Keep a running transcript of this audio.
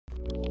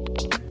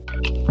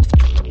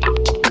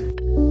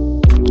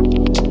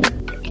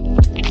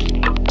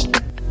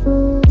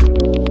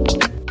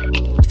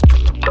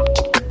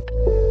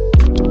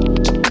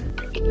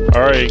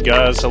Hey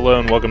guys, hello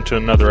and welcome to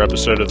another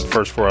episode of the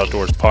First Four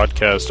Outdoors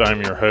podcast.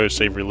 I'm your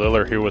host, Avery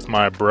Liller, here with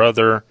my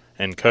brother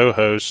and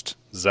co-host,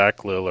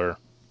 Zach Liller.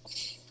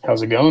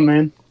 How's it going,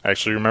 man? I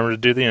actually remember to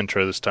do the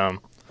intro this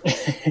time.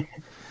 It's a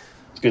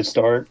good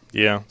start.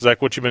 Yeah.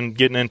 Zach, what you been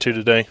getting into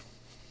today?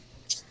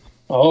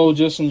 Oh,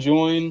 just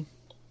enjoying.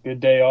 Good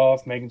day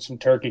off, making some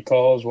turkey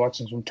calls,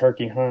 watching some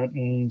turkey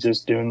hunting,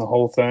 just doing the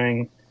whole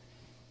thing,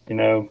 you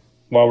know,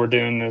 while we're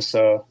doing this,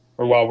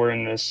 while we're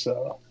in this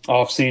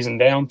off-season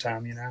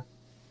downtime, you know.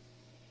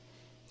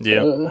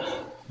 Yeah.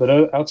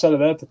 But outside of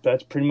that,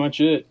 that's pretty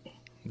much it.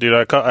 Dude,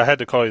 I had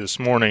to call you this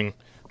morning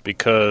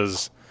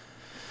because,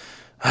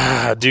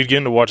 dude,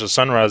 getting to watch the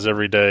sunrise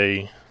every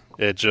day,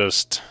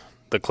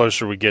 the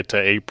closer we get to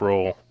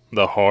April,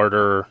 the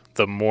harder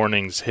the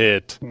mornings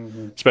hit,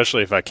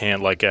 especially if I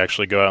can't,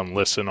 actually go out and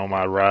listen on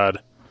my ride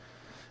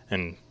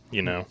and,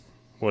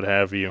 what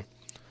have you.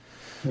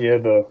 Yeah,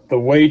 the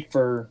wait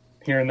for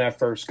hearing that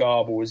first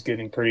gobble was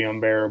getting pretty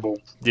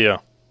unbearable. Yeah.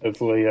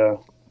 Hopefully,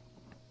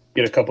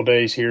 get a couple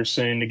days here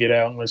soon to get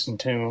out and listen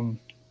to them.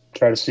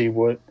 Try to see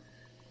what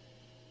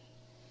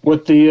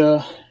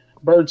the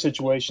bird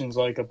situation's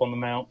like up on the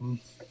mountain.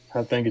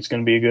 I think it's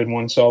going to be a good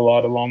one. Saw a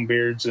lot of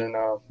longbeards in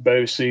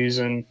bow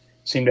season.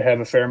 Seemed to have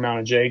a fair amount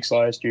of jakes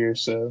last year,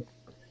 so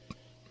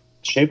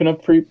shaping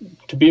up to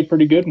be a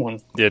pretty good one.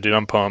 Yeah, dude,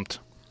 I'm pumped.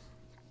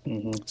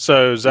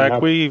 So,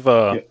 Zach, we've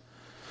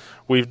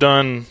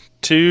done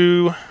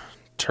 2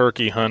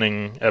 turkey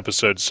hunting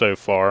episodes so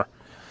far,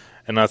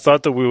 and I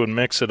thought that we would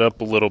mix it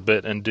up a little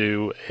bit and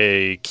do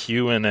a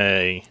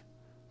Q&A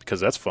because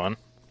that's fun.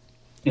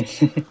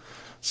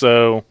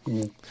 So,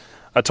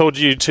 I told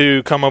you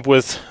to come up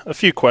with a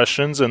few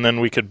questions, and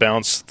then we could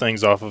bounce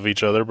things off of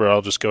each other, but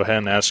I'll just go ahead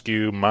and ask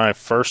you my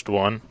first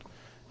one.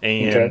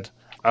 And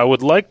I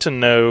would like to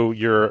know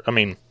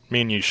me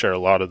and you share a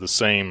lot of the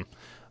same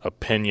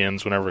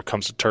opinions whenever it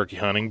comes to turkey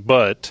hunting,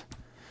 but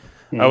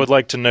I would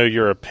like to know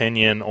your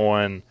opinion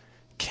on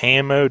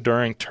camo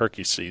during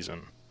turkey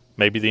season.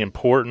 Maybe the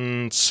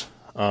importance,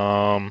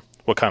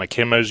 what kind of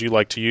camos you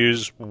like to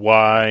use,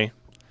 why.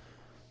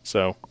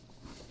 So...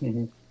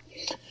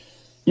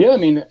 Yeah, I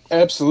mean,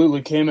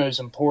 absolutely, camo is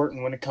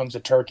important when it comes to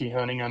turkey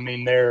hunting. I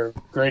mean, their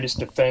greatest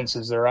defense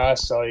is their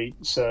eyesight,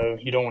 so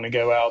you don't want to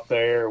go out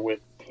there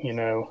with,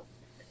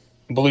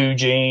 blue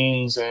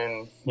jeans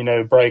and,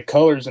 bright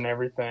colors and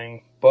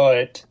everything.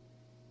 But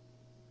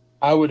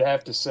I would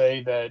have to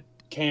say that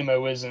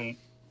camo isn't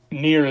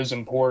near as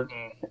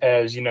important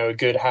as, a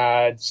good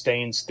hide,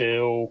 staying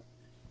still,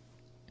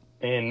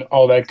 and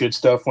all that good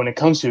stuff when it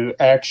comes to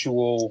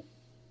actual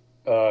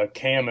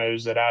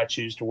camos that I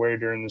choose to wear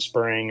during the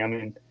spring. I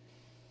mean,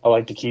 I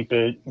like to keep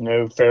it,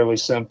 fairly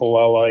simple.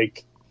 I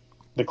like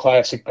the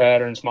classic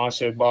patterns,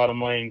 mossy oak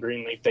bottom lane,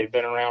 greenleaf. They've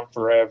been around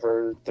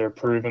forever. They're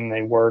proven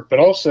they work. But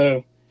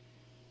also,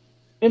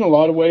 in a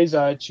lot of ways,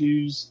 I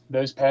choose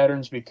those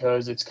patterns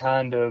because it's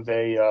kind of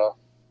a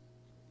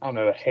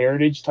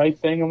heritage type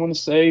thing, I want to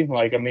say.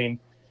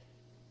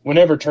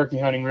 Whenever turkey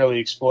hunting really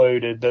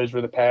exploded, those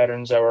were the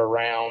patterns that were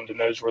around, and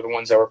those were the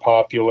ones that were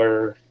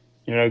popular,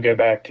 go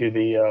back to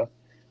the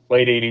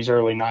late 80s,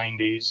 early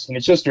 90s. And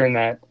it's just during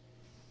that,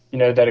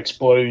 that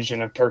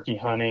explosion of turkey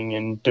hunting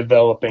and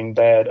developing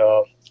that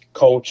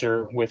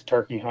culture with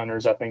turkey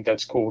hunters. I think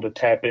that's cool to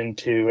tap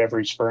into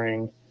every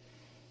spring.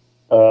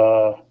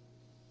 And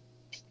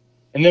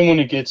then when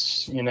it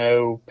gets,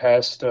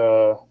 past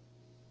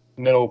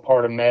middle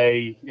part of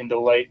May into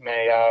late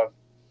May, I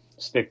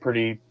stick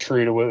pretty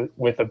true to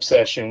with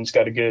Obsession. It's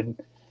got a good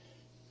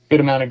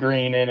amount of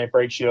green in it,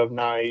 breaks you up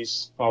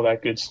nice, all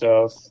that good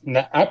stuff.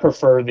 And I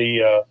prefer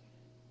the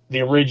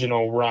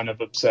original run of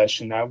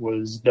Obsession that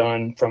was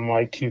done from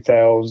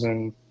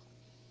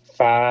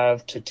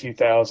 2005 to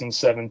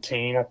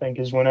 2017, I think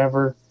is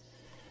whenever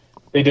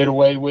they did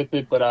away with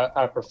it, but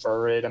I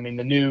prefer it. I mean,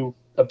 the new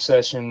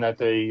Obsession that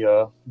they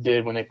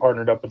did when they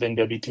partnered up with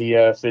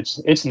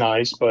NWTF, it's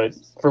nice, but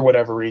for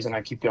whatever reason,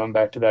 I keep going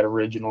back to that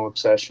original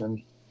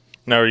Obsession.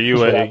 Now, are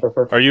you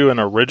an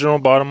original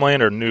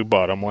bottomland or new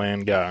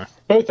bottomland guy?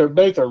 Both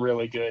are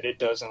really good. It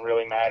doesn't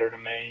really matter to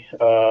me.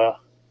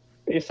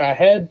 If I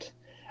had,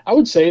 I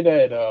would say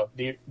that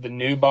the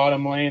new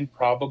bottomland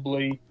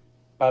probably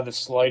by the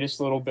slightest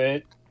little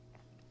bit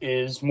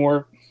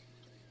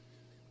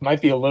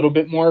might be a little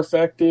bit more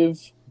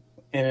effective,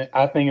 and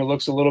I think it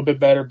looks a little bit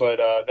better. But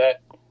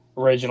that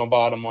original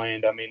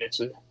bottomland, I mean,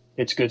 it's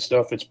good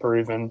stuff. It's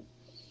proven.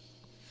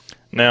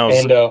 Now,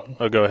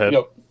 go ahead.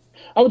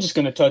 I was just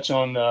going to touch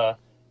on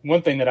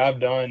one thing that I've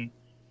done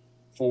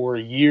for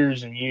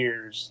years and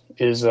years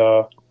is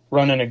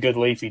running a good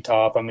leafy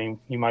top. I mean,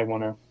 you might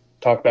want to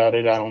talk about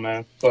it. I don't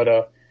know.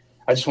 But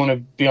I just want to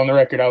be on the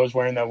record. I was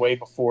wearing that way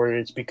before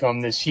it's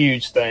become this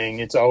huge thing.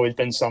 It's always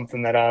been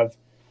something that I've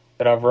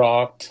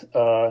rocked.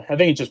 I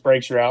think it just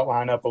breaks your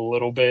outline up a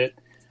little bit.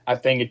 I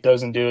think it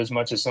doesn't do as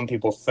much as some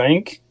people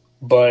think,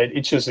 but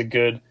it's just a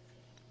good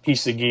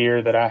piece of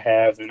gear that I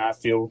have, and I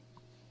feel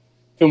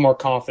more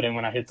confident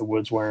when I hit the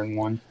woods wearing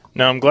one.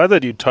 Now, I'm glad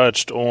that you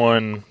touched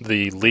on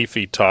the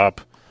leafy top.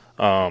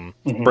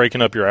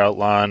 breaking up your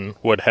outline,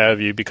 what have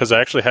you, because I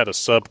actually had a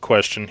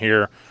sub-question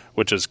here,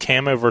 which is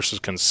camo versus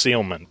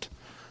concealment.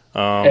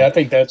 Yeah, I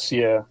think that's,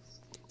 yeah.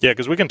 Yeah,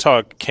 because we can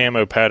talk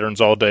camo patterns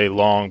all day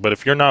long, but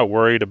if you're not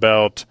worried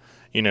about,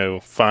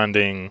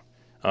 finding...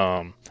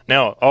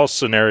 now, all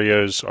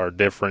scenarios are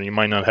different. You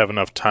might not have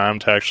enough time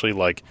to actually,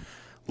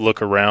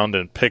 look around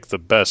and pick the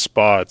best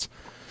spots.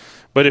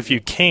 But if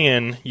you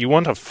can, you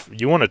want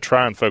to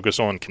try and focus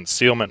on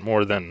concealment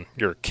more than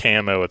your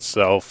camo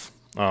itself,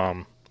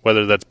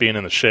 whether that's being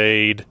in the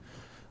shade,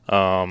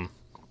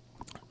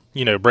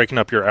 breaking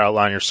up your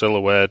outline, your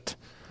silhouette,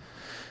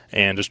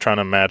 and just trying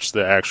to match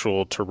the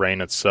actual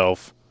terrain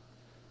itself.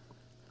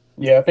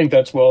 Yeah, I think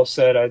that's well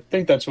said. I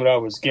think that's what I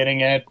was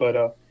getting at,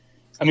 but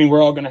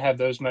we're all going to have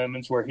those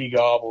moments where he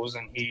gobbles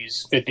and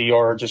he's 50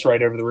 yards just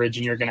right over the ridge,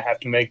 and you're going to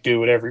have to make do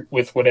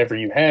with whatever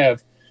you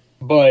have.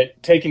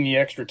 But taking the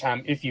extra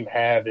time, if you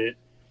have it,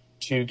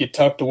 to get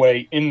tucked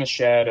away in the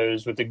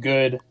shadows with a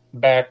good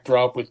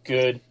backdrop, with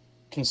good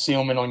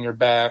concealment on your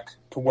back,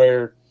 to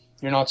where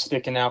you're not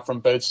sticking out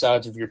from both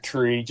sides of your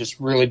tree, just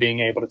really being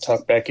able to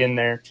tuck back in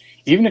there.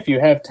 Even if you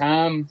have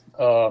time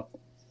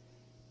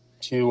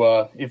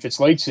if it's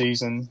late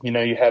season,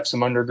 you have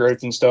some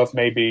undergrowth and stuff,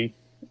 maybe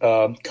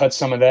cut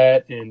some of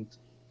that and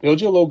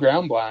build you a little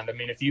ground blind.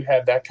 If you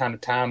have that kind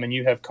of time and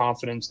you have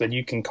confidence that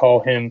you can call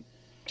him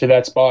to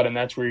that spot and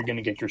that's where you're going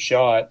to get your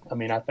shot,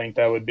 I think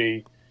that would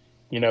be,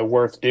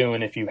 worth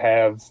doing if you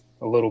have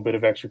a little bit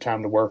of extra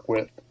time to work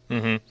with.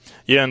 Mm-hmm.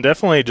 Yeah, and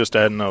definitely just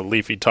adding a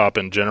leafy top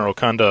in general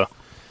kind of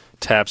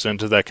taps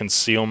into that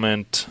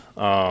concealment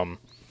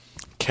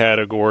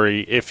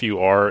category if you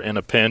are in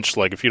a pinch.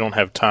 Like if you don't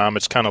have time,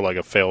 it's kind of like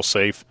a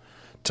fail-safe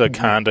to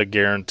kind of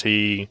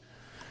guarantee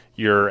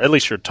at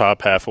least your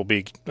top half will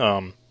be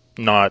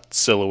not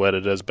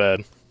silhouetted as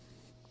bad.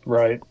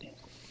 Right.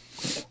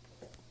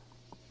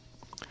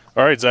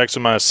 All right, Zach, so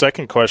my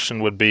second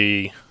question would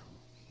be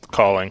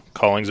calling.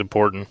 Calling's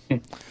important.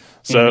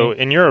 So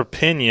in your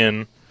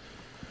opinion,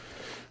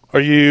 are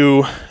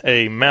you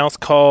a mouth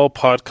call,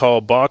 pod call,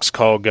 box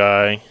call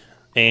guy?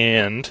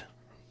 And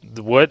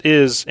what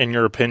is, in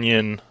your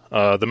opinion,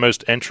 the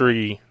most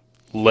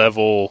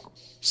entry-level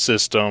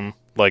system,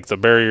 like the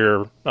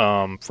barrier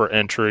for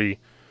entry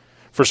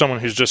for someone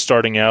who's just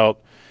starting out?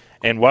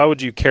 And why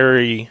would you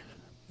carry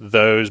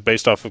those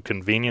based off of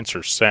convenience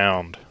or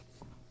sound?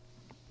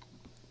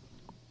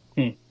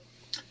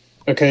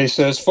 Okay,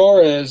 so as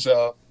far as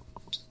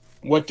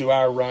what do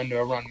I run? Do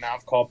I run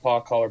mouth call,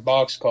 pod call, or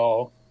box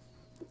call?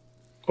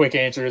 Quick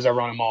answer is I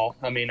run them all.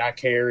 I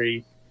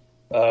carry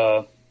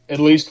at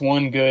least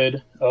one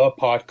good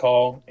pod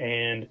call,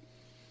 and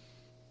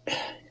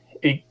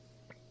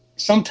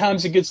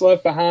sometimes it gets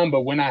left behind,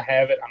 but when I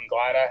have it, I'm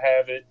glad I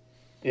have it,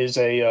 is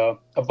a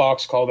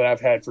box call that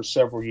I've had for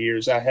several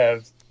years. I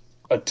have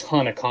a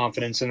ton of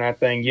confidence in that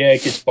thing. Yeah,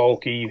 it gets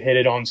bulky. You hit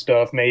it on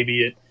stuff.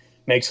 Maybe it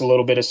makes a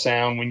little bit of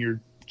sound when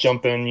you're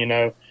jumping,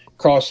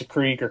 across a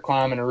creek or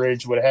climbing a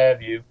ridge, what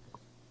have you.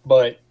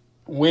 But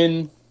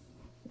when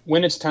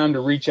it's time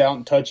to reach out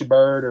and touch a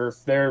bird, or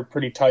if they're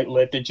pretty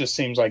tight-lipped, it just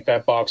seems like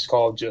that box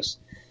call just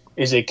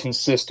is a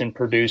consistent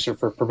producer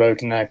for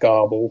provoking that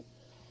gobble.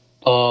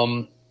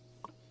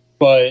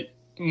 But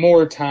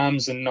more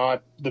times than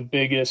not, the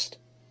biggest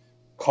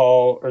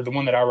call, or the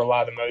one that I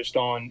rely the most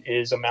on,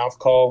 is a mouth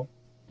call,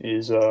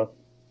 is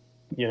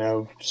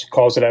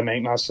calls that I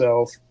make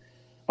myself.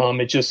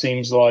 It just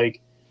seems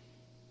like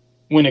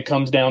when it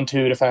comes down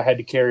to it, if I had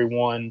to carry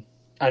one,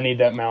 I need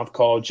that mouth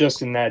call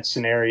just in that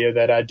scenario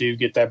that I do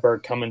get that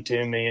bird coming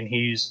to me and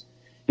he's,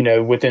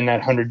 within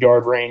that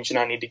 100-yard range and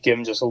I need to give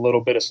him just a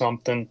little bit of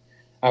something.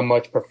 I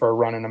much prefer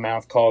running a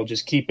mouth call,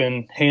 just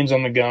keeping hands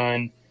on the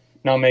gun,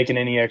 not making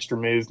any extra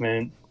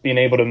movement, being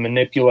able to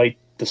manipulate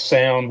the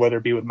sound, whether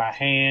it be with my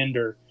hand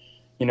or,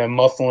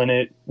 muffling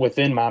it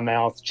within my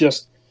mouth.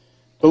 Just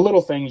the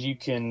little things you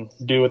can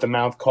do with a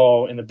mouth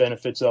call and the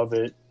benefits of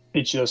it.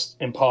 It's just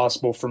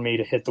impossible for me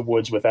to hit the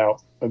woods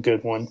without a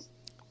good one.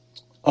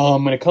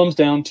 When it comes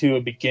down to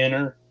a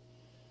beginner,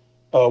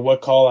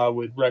 what call I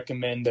would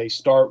recommend they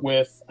start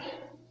with,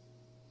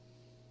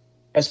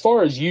 as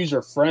far as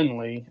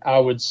user-friendly, I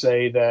would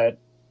say that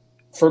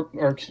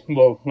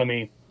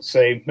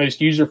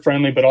most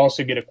user-friendly but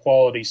also get a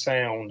quality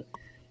sound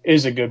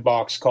is a good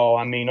box call.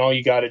 All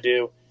you got to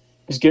do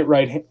is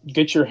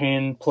get your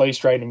hand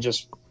placed right and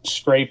just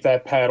scrape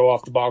that paddle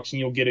off the box and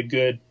you'll get a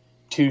good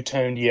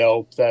two-toned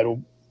yelp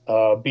that'll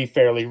be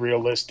fairly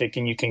realistic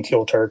and you can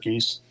kill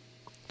turkeys.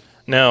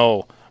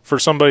 Now, for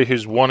somebody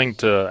who's wanting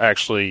to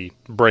actually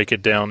break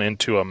it down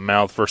into a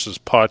mouth versus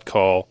pod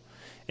call,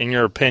 in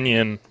your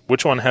opinion,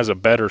 which one has a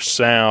better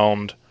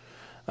sound,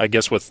 I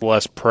guess, with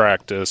less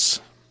practice?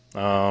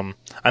 I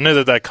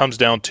know that comes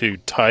down to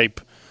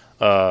type,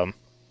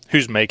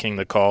 who's making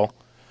the call,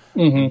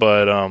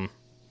 but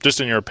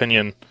just in your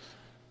opinion.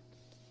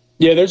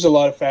 Yeah, there's a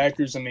lot of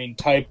factors.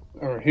 Type,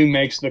 or who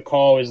makes the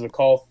call, is the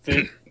call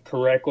fit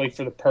correctly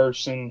for the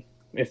person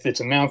if it's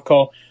a mouth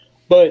call.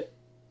 But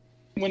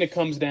when it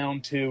comes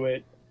down to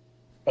it,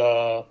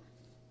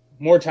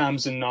 more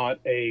times than not,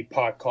 a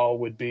pod call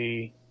would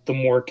be the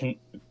more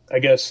I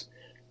guess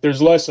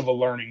there's less of a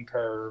learning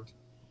curve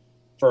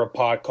for a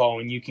pod call,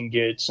 and you can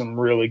get some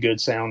really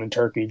good sound and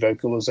turkey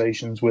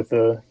vocalizations with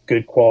a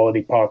good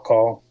quality pod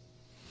call.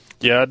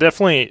 Yeah,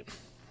 definitely.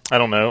 I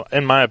don't know.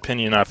 In my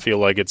opinion, I feel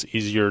like it's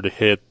easier to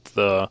hit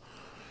the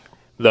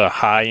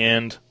high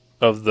end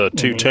of the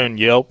two-tone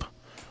yelp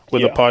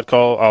with a pod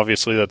call.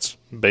 Obviously, that's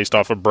based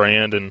off of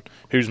brand and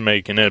who's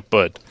making it,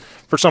 but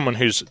for someone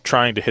who's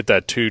trying to hit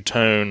that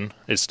two-tone,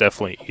 it's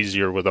definitely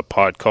easier with a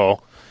pod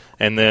call.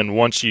 And then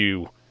once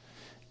you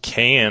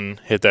can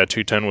hit that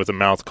two-tone with a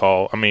mouth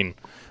call, I mean,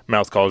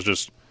 mouth call is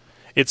just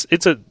it's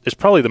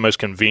probably the most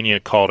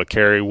convenient call to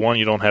carry. One,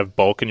 you don't have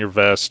bulk in your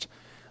vest.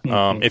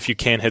 If you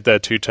can hit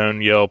that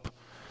two-tone yelp,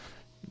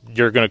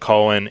 you're going to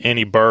call in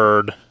any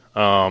bird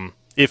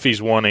if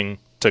he's wanting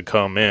to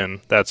come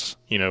in. That's,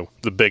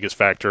 the biggest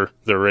factor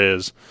there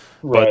is.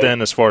 Right. But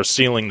then as far as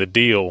sealing the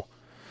deal,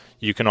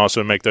 you can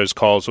also make those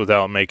calls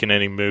without making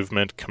any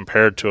movement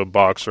compared to a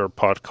box or a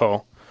pod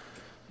call.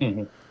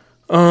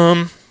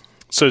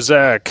 So,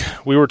 Zach,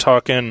 we were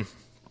talking,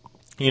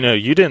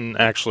 you didn't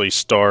actually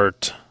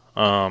start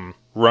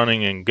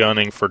running and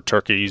gunning for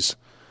turkeys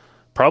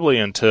probably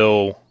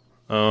until,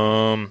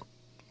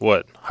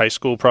 high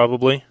school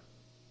probably?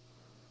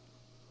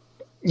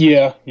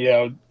 Yeah.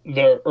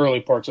 The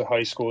early parts of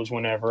high school is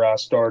whenever I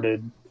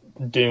started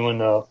doing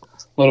a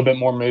little bit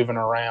more moving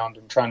around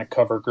and trying to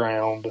cover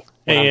ground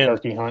when I'm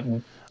turkey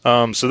hunting.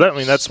 So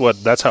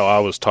that's how I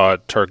was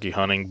taught turkey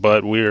hunting.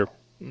 But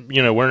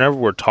whenever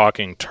we're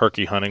talking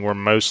turkey hunting, we're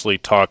mostly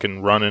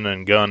talking running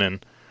and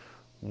gunning.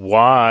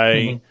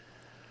 Why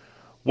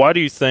do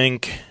you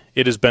think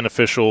it is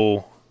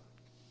beneficial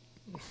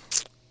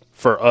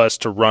for us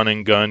to run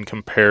and gun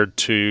compared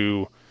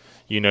to,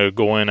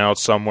 going out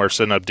somewhere,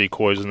 setting up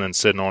decoys, and then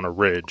sitting on a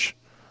ridge?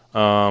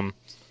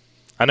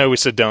 I know we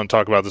sit down and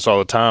talk about this all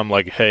the time,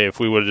 like, hey, if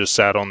we would have just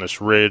sat on this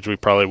ridge, we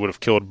probably would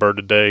have killed a bird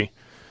a day.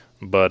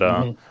 But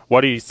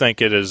why do you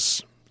think it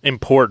is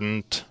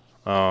important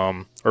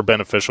or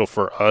beneficial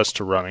for us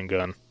to run and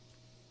gun?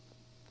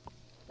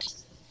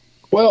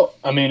 Well,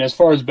 I mean, as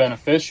far as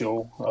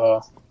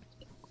beneficial,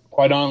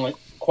 quite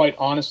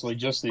honestly,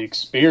 just the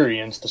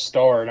experience to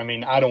start. I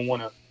mean, I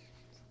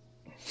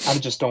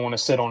just don't want to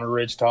sit on a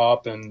ridge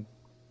top and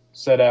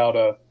set out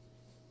a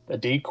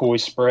decoy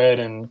spread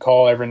and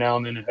call every now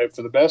and then and hope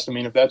for the best. I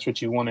mean, if that's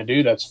what you want to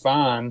do, that's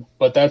fine,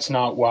 but that's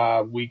not why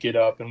we get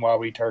up and why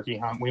we turkey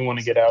hunt. We want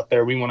to get out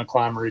there. We want to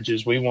climb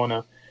ridges. We want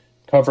to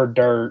cover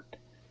dirt,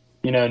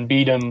 and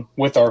beat them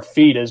with our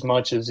feet as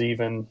much as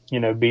even,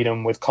 beat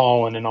them with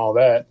calling and all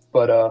that.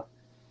 But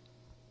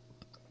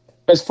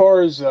as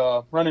far as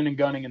running and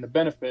gunning and the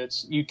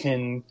benefits,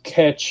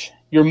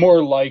 you're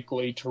more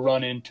likely to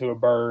run into a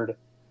bird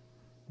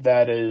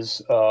that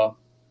is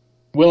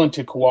willing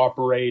to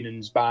cooperate and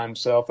is by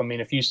himself. I mean,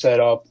 if you set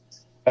up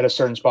at a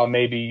certain spot,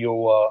 maybe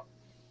you'll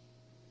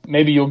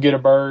get a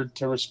bird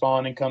to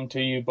respond and come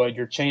to you, but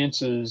your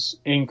chances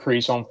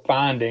increase on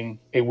finding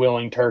a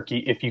willing turkey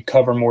if you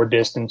cover more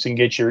distance and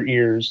get your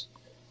ears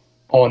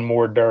on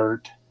more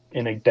dirt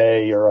in a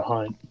day or a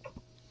hunt.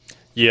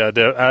 Yeah,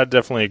 I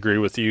definitely agree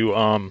with you.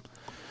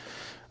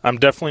 I'm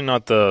definitely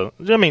not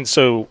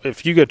so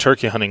if you go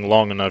turkey hunting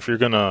long enough, you're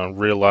going to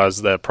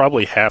realize that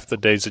probably half the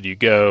days that you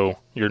go,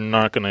 you're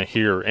not going to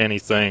hear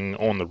anything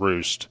on the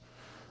roost.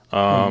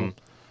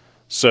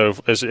 So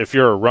if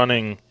you're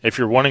wanting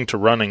to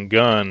run and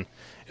gun,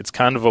 it's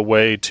kind of a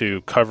way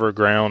to cover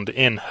ground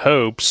in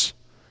hopes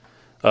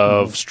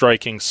of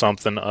striking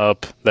something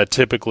up that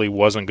typically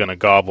wasn't going to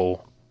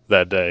gobble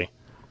that day.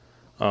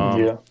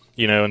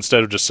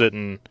 Instead of just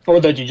sitting,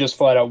 or that you just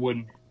flat out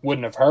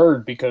wouldn't have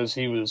heard because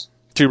he was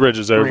 2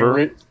 ridges over.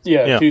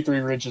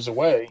 2-3 ridges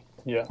away.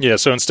 Yeah. Yeah.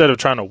 So instead of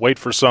trying to wait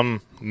for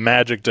some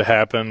magic to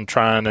happen,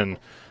 trying and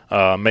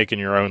making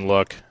your own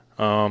luck.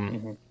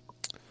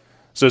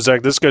 So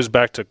Zach, this goes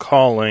back to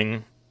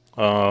calling.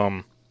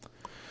 When,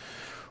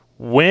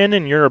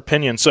 in your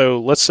opinion, so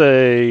let's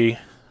say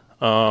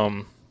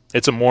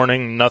it's a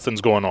morning,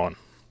 nothing's going on.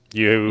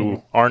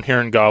 You aren't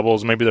hearing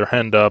gobbles, maybe they're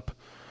henned up,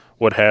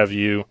 what have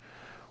you.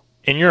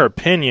 In your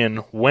opinion,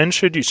 when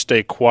should you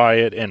stay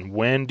quiet and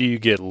when do you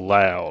get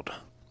loud?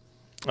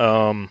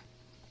 So,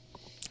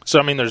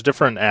 I mean, there's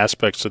different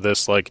aspects to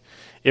this. Like,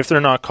 if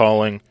they're not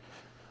calling,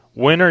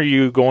 when are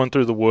you going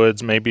through the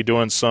woods, maybe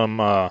doing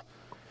some,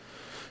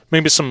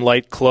 maybe some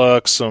light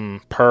clucks,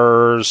 some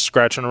purrs,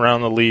 scratching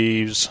around the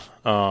leaves,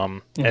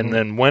 and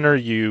then when are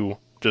you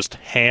just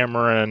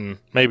hammering?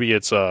 Maybe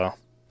it's a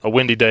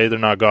windy day, they're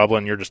not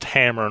gobbling, you're just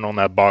hammering on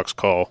that box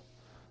call.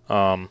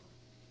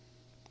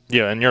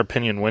 Yeah, in your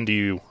opinion, when do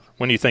you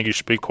think you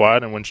should be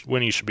quiet and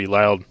when you should be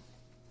loud?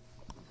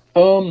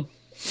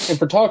 If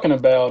we're talking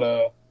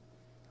about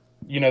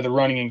the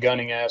running and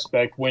gunning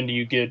aspect, when do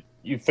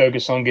you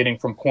focus on getting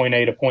from point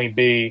A to point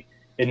B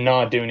and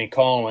not do any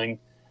calling?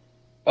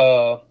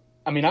 I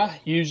mean, I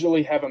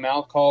usually have a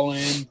mouth call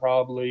in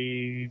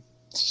probably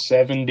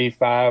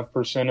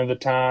 75% of the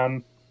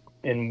time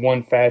in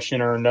one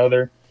fashion or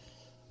another,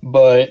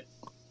 but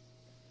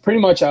pretty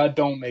much I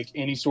don't make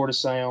any sort of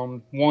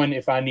sound. One,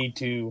 if I need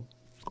to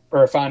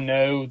or if I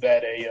know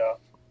that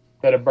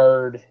a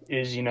bird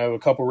is, a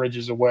couple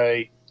ridges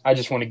away, I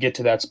just want to get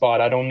to that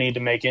spot. I don't need to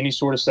make any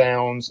sort of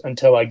sounds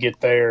until I get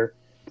there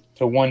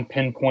to one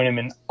pinpoint him.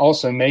 And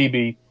also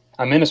maybe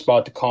I'm in a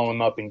spot to call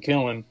him up and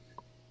kill him.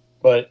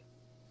 But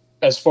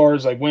as far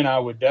as like when I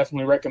would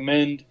definitely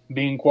recommend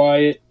being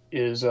quiet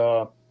is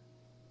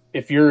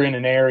if you're in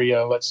an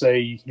area, let's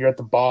say you're at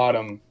the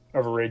bottom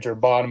of a ridge or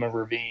bottom of a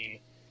ravine,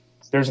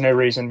 there's no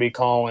reason to be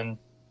calling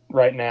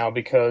right now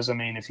because, I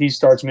mean, if he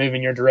starts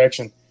moving your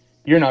direction,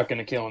 you're not going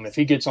to kill him. If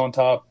he gets on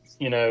top,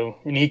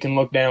 and he can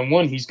look down,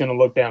 he's going to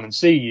look down and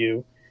see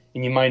you,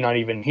 and you might not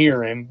even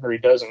hear him or he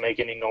doesn't make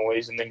any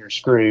noise, and then you're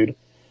screwed.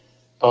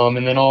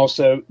 And then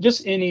also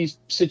just any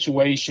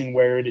situation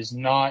where it is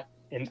not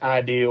an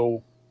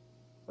ideal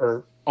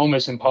or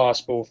almost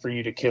impossible for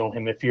you to kill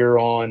him. If you're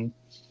on,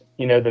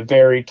 the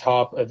very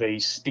top of a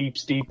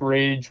steep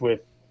ridge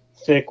with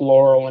thick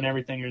laurel and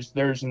everything,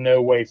 there's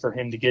no way for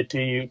him to get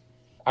to you.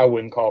 I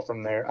wouldn't call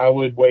from there. I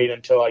would wait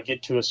until I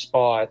get to a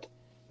spot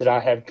that I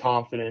have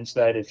confidence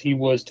that if he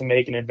was to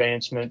make an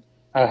advancement,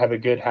 I have a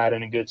good hat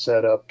and a good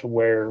setup to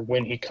where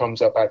when he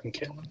comes up, I can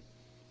kill him.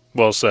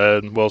 Well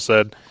said. Well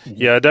said.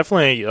 Mm-hmm. Yeah,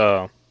 definitely.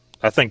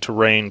 I think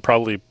terrain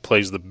probably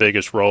plays the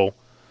biggest role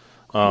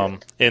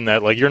in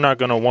that. Like, you're not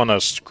going to want to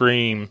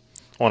scream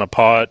on a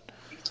pot,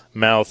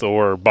 mouth,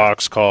 or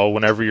box call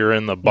whenever you're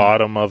in the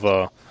bottom of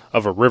a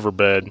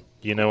riverbed.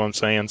 You know what I'm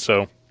saying?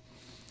 So,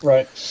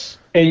 right.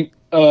 And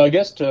I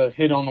guess to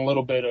hit on a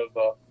little bit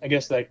of, I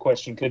guess that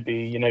question could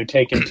be,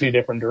 taken two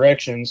different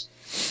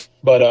directions.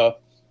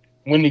 But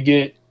when to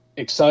get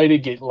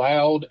excited, get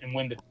loud, and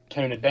when to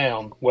tone it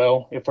down.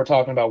 Well, if we're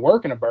talking about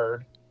working a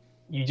bird,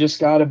 you just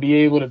got to be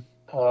able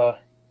to,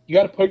 you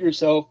got to put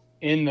yourself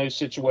in those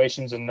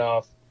situations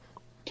enough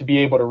to be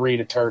able to read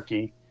a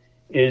turkey.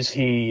 Is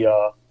he,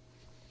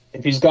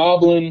 if he's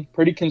gobbling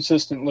pretty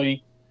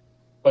consistently,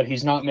 but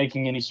he's not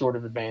making any sort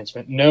of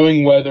advancement,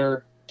 knowing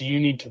whether do you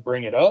need to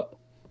bring it up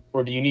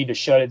or do you need to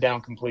shut it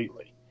down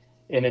completely?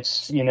 And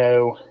it's,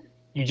 you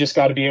just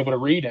got to be able to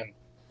read him.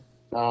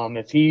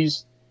 If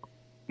he's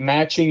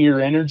matching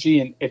your energy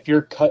and if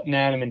you're cutting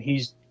at him and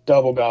he's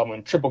double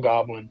gobbling, triple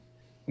gobbling,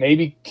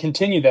 maybe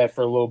continue that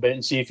for a little bit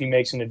and see if he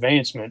makes an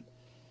advancement.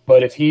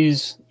 But if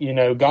he's,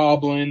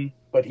 gobbling,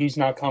 but he's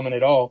not coming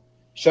at all,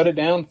 shut it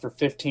down for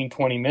 15,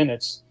 20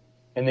 minutes,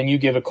 and then you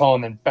give a call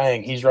and then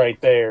bang, he's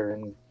right there.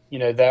 And,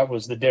 that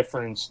was the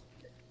difference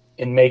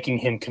in making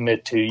him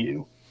commit to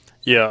you.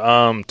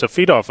 Yeah, to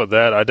feed off of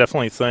that, I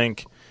definitely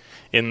think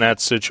in that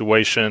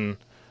situation,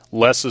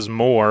 less is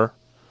more.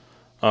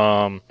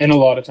 And a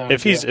lot of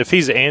times, if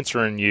he's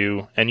answering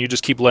you and you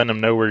just keep letting him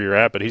know where you're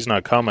at, but he's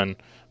not coming,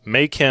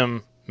 make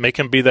him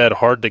be that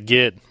hard to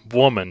get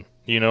woman.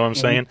 You know what I'm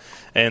saying?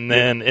 And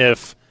then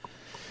if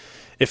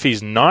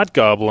he's not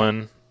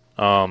gobbling,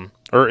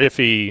 or if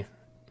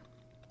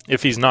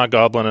he's not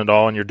gobbling at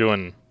all, and you're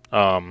doing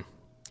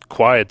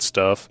quiet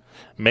stuff,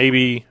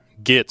 maybe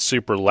get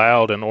super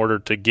loud in order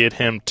to get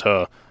him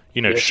to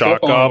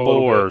shock gobble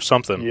or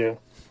something. Yeah.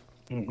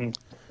 Mm-hmm.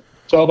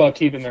 It's all about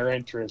keeping their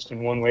interest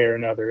in one way or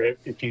another.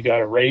 If you got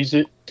to raise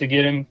it to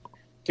get him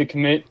to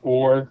commit,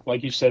 or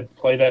like you said,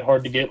 play that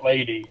hard to get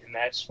lady, and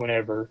that's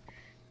whenever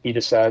he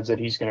decides that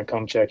he's going to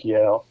come check you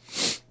out.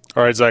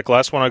 All right, Zach,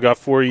 last one I got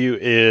for you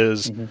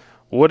is,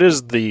 what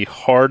is the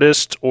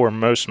hardest or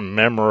most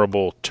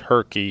memorable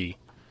turkey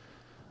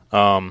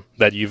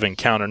that you've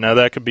encountered? Now,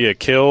 that could be a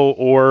kill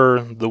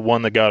or the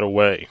one that got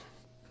away.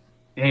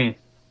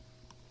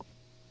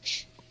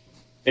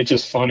 It's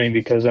just funny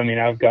because,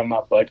 I've got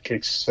my butt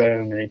kicked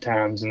so many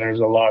times, and there's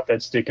a lot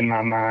that stick in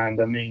my mind.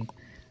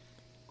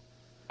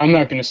 I'm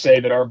not going to say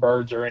that our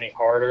birds are any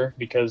harder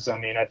because,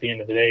 at the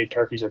end of the day,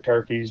 turkeys are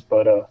turkeys.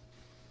 But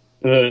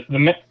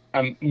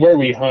where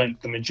we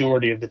hunt, the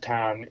majority of the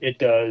time, it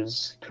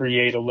does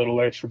create a little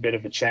extra bit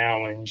of a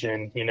challenge.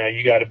 And,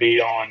 you got to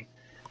be on,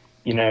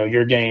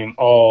 your game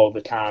all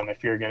the time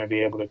if you're going to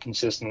be able to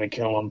consistently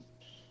kill them.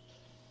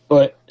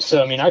 But,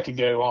 so, I could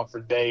go on for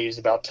days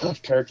about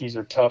tough turkeys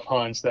or tough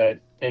hunts that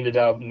ended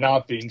up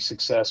not being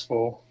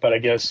successful. But I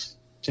guess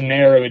to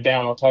narrow it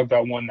down, I'll talk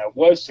about one that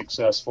was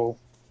successful.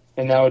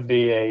 And that would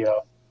be a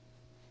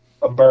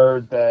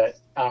bird that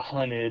I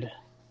hunted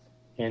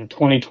in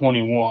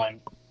 2021.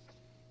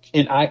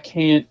 And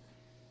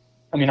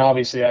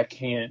obviously I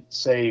can't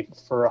say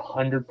for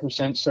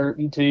 100%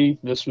 certainty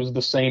this was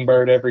the same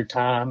bird every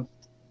time.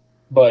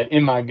 But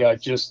in my gut,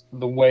 just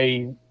the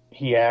way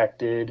he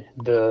acted,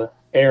 the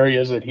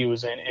areas that he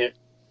was in,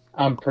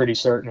 I'm pretty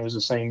certain it was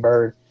the same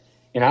bird.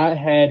 And I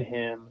had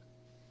him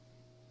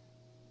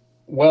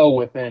well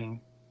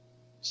within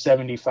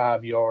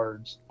 75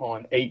 yards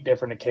on 8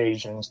 different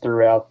occasions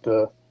throughout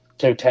the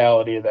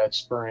totality of that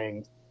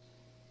spring.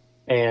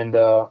 And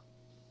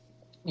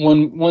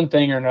one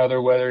thing or another,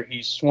 whether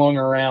he swung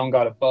around,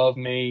 got above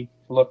me,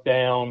 looked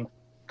down,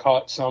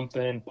 caught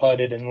something,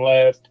 putted and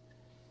left,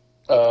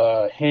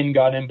 hen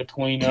got in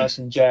between us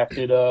and jacked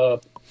it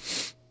up.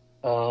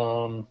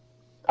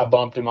 I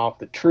bumped him off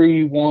the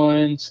tree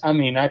once.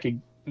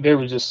 There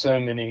was just so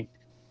many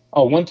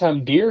Oh, one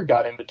time deer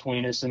got in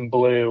between us and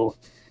blew,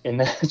 and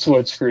that's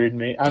what screwed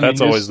me. I mean,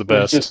 That's always the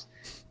best.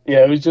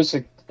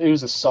 It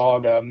was a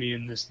saga. Me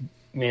and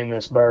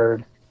this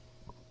bird.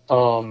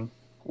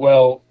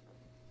 Well,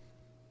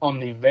 on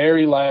the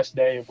very last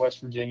day of West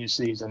Virginia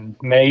season,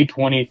 May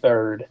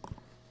 23rd,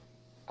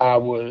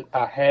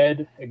 I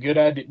had a good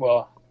idea.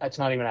 Well, that's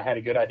not even I had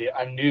a good idea.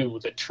 I knew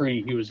the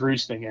tree he was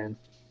roosting in,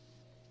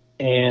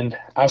 and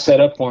I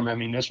set up for him. I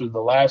mean, this was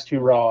the last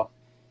hurrah,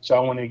 so I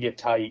wanted to get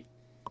tight,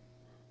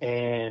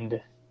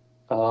 and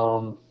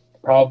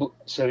probably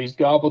so he's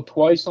gobbled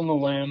twice on the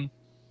limb.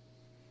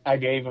 I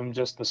gave him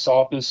just the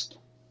softest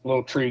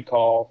little tree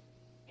call.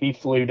 He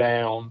flew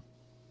down.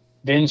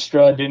 Didn't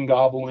strut, didn't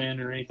gobble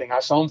in or anything. I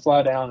saw him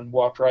fly down and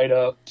walked right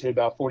up to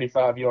about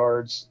 45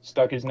 yards,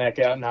 stuck his neck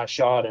out, and I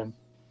shot him.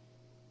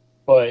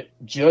 But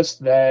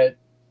just the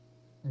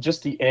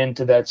end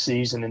to that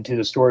season and to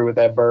the story with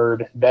that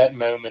bird, that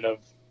moment of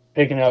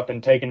picking up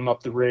and taking him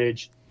up the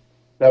ridge,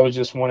 that was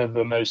just one of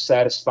the most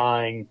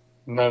satisfying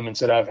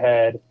moments that I've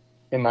had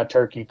in my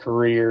turkey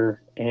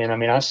career. And I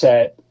mean, I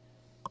sat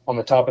on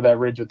the top of that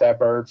ridge with that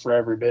bird for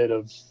every bit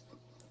of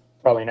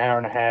probably an hour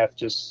and a half,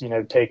 just,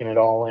 taking it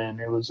all in.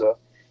 He was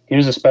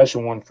a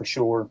special one for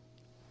sure.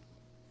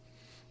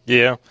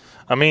 Yeah.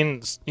 I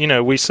mean,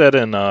 we said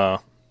in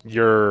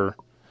your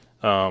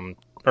or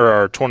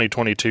our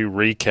 2022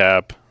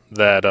 recap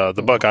that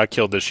the buck I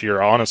killed this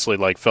year honestly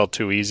felt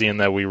too easy, and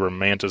that we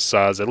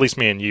romanticize, at least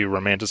me and you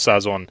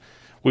romanticize on,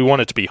 we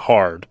want it to be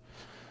hard.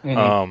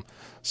 Mm-hmm.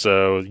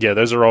 So yeah,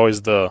 those are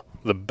always the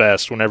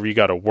best whenever you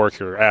got to work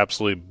your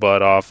absolute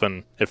butt off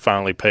and it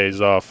finally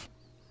pays off.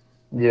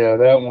 Yeah,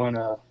 that one,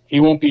 he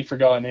won't be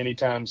forgotten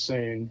anytime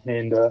soon.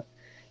 And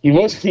he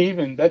wasn't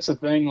even, that's the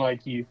thing,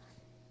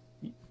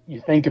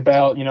 you think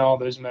about, all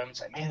those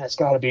moments, man, that's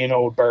got to be an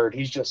old bird.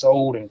 He's just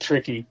old and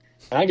tricky.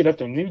 And I get up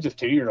to him, he was a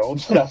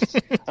 2-year-old.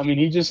 But I mean,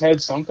 he just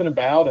had something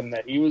about him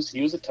that he was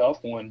a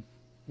tough one.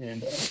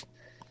 And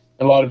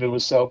a lot of it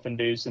was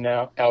self-induced and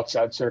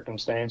outside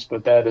circumstance,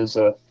 but that's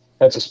a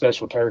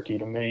special turkey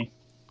to me.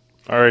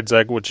 All right,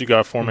 Zach, what you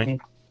got for me?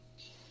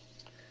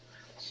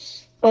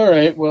 All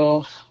right,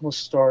 well, we'll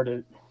start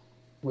it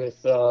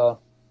with,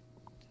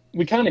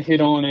 we kind of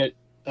hit on it,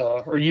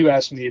 or you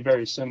asked me a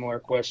very similar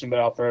question, but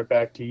I'll throw it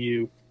back to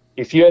you.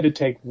 If you had to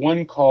take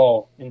one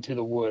call into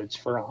the woods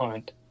for a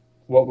hunt,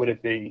 what would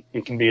it be?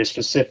 It can be a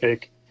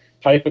specific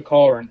type of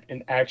call or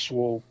an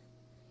actual,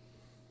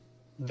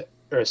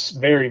 or a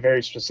very,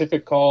 very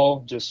specific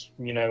call. Just,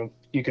 you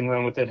can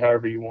run with it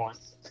however you want.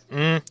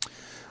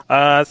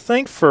 I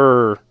think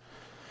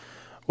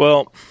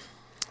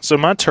so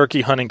my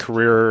turkey hunting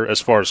career, as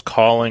far as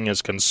calling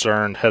is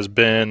concerned, has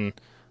been,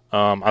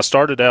 I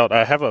started out,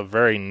 I have a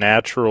very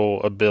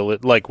natural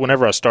ability,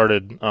 whenever I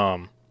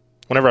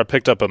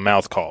picked up a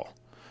mouth call,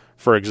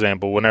 for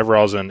example, whenever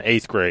I was in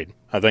 8th grade,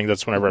 I think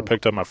that's whenever I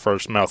picked up my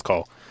first mouth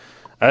call,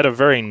 I had a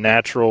very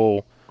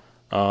natural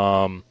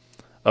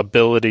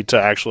ability to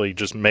actually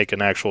just make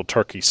an actual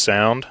turkey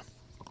sound,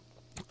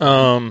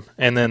 and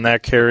then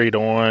that carried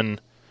on.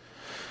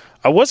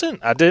 I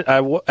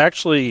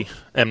actually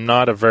am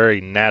not a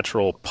very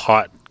natural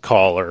pot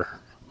caller,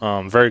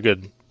 very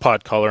good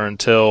pot caller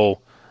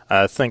until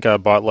I think I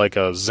bought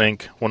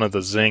one of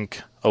the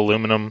zinc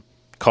aluminum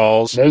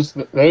calls.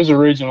 Those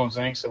original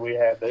zincs that we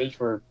had, those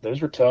were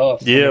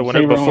tough. Yeah,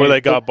 before they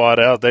got bought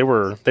out, they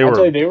were they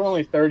were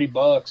only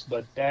 $30,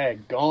 but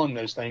daggone,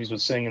 those things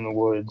would sing in the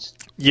woods.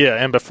 Yeah,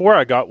 and before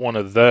I got one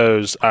of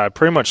those, I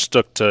pretty much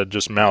stuck to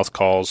just mouth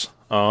calls.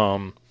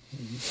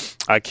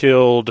 I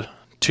killed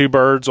 2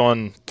 birds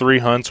on 3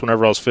 hunts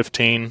whenever I was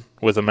 15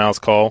 with a mouth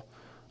call.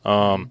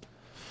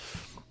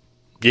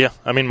 Yeah,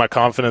 I mean, my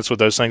confidence with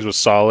those things was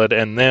solid.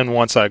 And then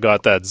once I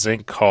got that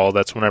zinc call,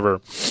 that's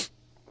whenever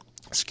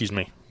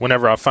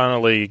I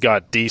finally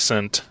got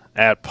decent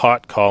at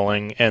pot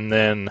calling. And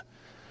then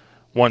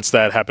once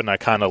that happened, I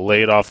kind of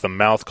laid off the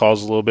mouth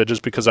calls a little bit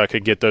just because I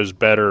could get those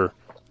better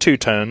 2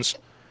 tones.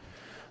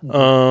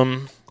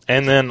 And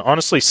then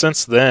honestly,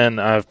 since then,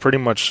 I've pretty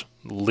much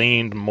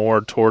leaned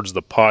more towards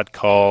the pot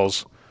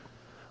calls.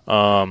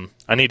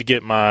 I need to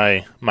get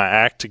my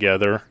act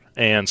together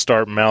and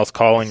start mouth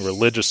calling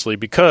religiously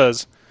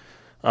because,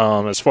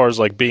 as far as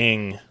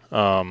being,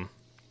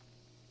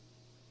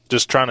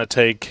 just trying to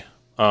take,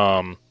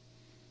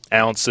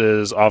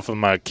 ounces off of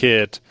my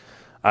kit,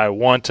 I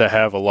want to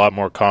have a lot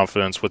more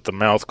confidence with the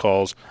mouth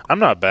calls. I'm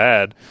not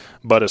bad,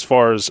 but as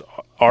far as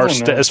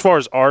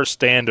our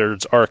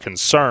standards are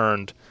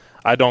concerned,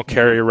 I don't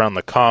carry around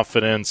the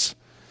confidence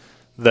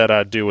that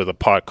I do with a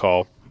pot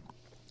call.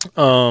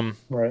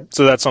 Right.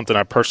 So that's something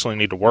I personally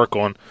need to work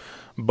on.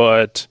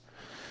 But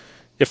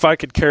if I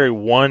could carry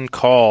one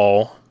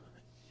call,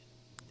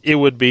 it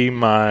would be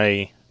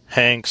my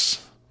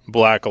Hanks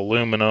black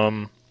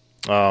aluminum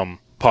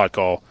pot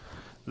call.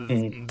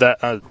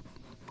 That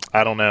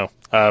I don't know.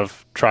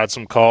 I've tried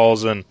some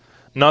calls and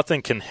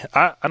nothing can.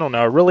 I don't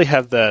know. I really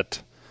have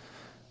that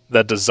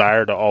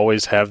desire to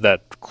always have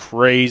that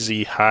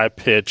crazy high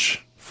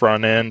pitch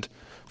front end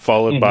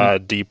followed by a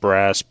deep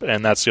rasp,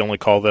 and that's the only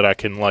call that I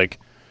can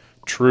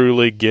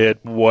truly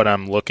get what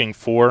I'm looking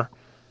for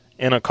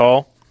in a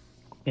call.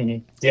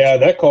 Mm-hmm. Yeah,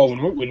 that call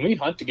when we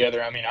hunt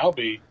together, I mean,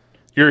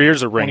 Your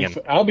ears are ringing.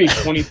 I'll be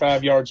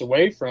 25 yards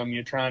away from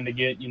you, trying to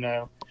get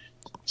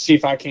see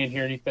if I can't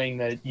hear anything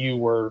that you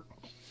were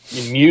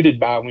muted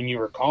by when you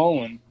were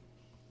calling.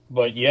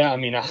 But yeah, I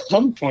mean,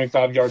 I'm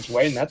 25 yards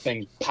away, and that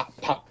thing pop,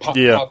 pop, pop,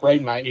 pop right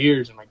in my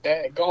ears. I'm like,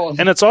 daggone.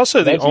 And it's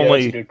also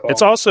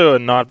it's also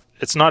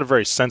it's not a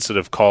very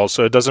sensitive call,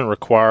 so it doesn't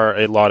require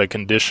a lot of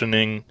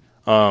conditioning.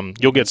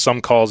 You'll get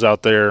some calls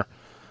out there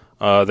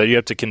that you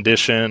have to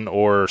condition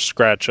or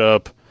scratch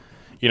up,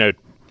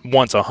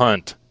 once a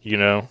hunt,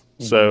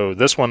 Mm-hmm. So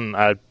this one,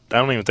 I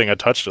don't even think I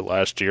touched it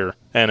last year,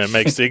 and it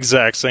makes the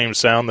exact same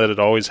sound that it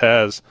always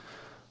has.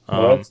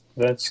 Well,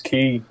 that's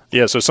key.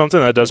 Yeah, so something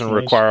that doesn't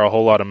require a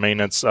whole lot of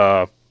maintenance.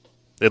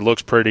 It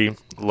looks pretty.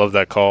 Love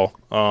that call.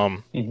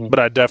 But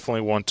I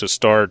definitely want to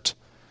start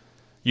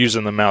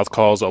using the mouth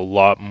calls a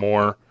lot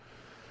more.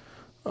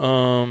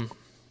 Yeah,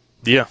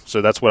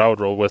 so that's what I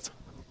would roll with.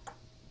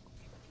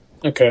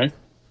 Okay.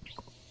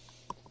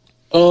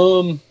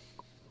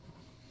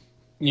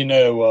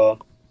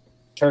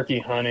 Turkey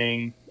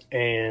hunting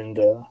and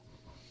or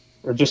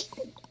just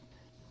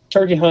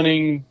turkey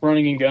hunting,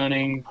 running and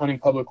gunning, hunting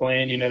public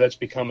land, that's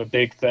become a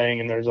big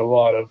thing, and there's a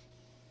lot of,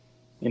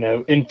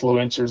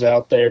 influencers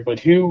out there. But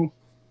who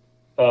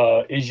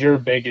is your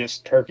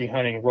biggest turkey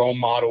hunting role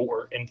model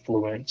or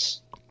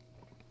influence?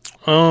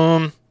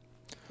 Honestly,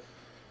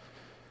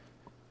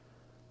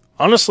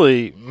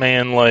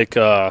 man,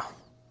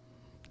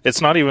 it's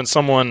not even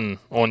someone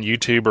on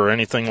YouTube or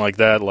anything like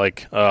that.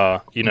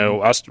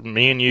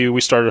 Me and you,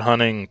 we started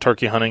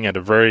turkey hunting at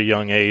a very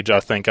young age. I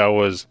think I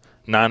was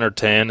 9 or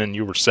 10 and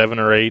you were 7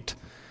 or 8.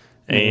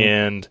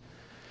 And,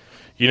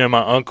 my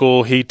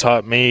uncle, he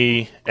taught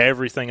me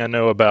everything I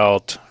know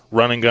about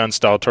run and gun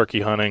style turkey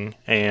hunting.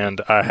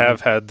 And I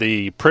have had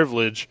the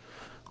privilege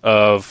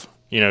of,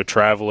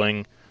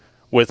 traveling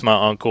with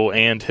my uncle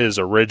and his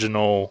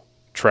original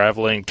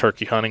traveling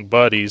turkey hunting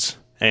buddies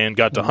and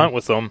got to hunt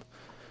with them.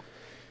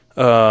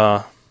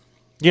 On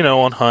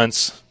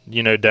hunts,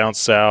 down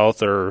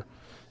south or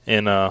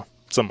in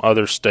some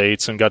other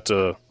states, and got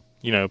to,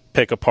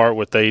 pick apart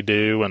what they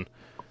do. And,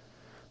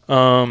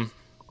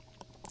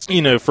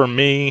 for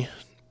me,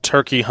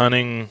 turkey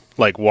hunting,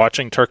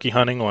 watching turkey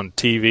hunting on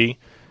TV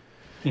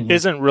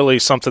isn't really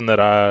something that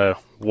I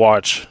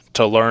watch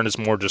to learn. It's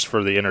more just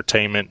for the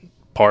entertainment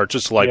part,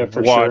 just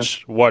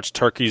watch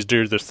turkeys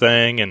do their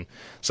thing. And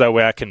so that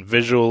way I can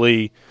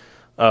visually,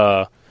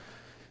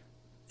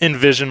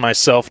 envision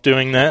myself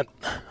doing that.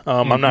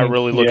 I'm not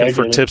really looking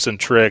for tips and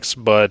tricks,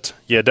 but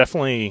yeah,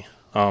 definitely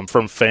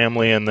from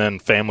family and then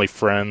family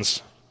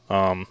friends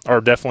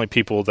are definitely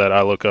people that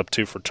I look up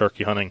to for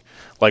turkey hunting.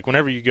 Like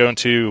whenever you go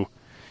into,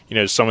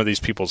 some of these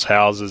people's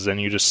houses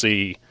and you just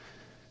see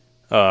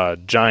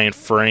giant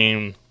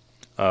frame,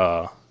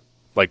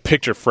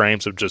 picture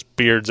frames of just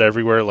beards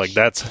everywhere,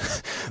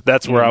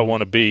 that's where I want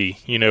to be,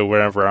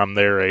 whenever I'm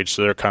their age.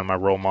 So they're kind of my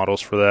role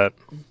models for that.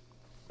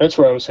 That's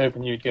where I was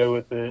hoping you'd go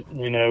with it.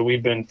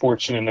 We've been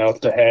fortunate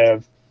enough to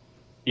have,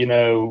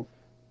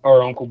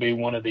 our uncle be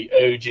one of the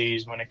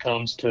OGs when it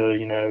comes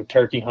to,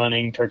 turkey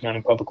hunting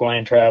public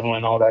land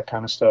traveling, all that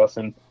kind of stuff.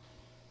 And,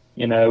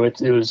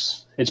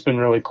 it's been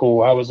really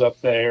cool. I was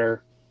up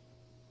there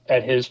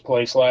at his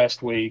place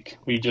last week.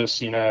 We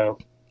just,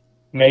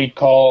 made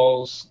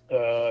calls,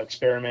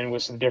 experimented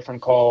with some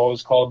different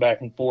calls, called back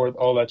and forth,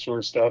 all that sort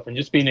of stuff. And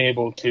just being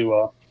able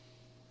to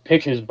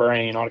pick his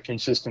brain on a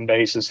consistent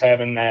basis,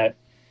 having that,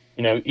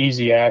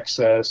 easy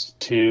access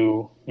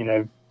to,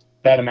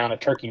 that amount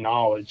of turkey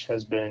knowledge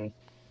has been,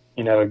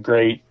 a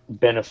great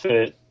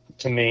benefit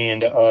to me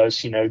and to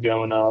us,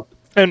 going up.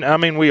 And I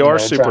mean, we are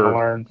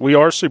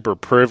super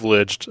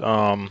privileged,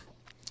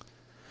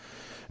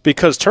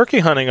 because turkey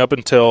hunting up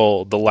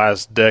until the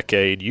last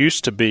decade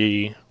used to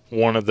be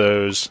one of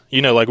those,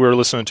 we were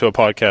listening to a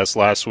podcast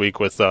last week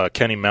with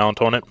Kenny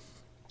Mount on it.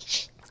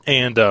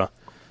 And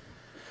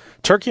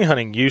turkey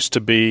hunting used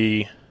to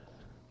be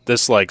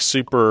this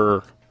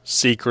super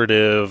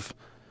secretive,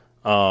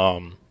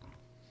 kind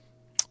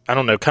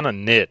of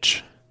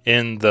niche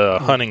in the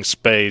hunting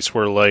space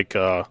where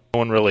no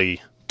one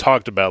really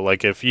talked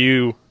about. If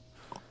you,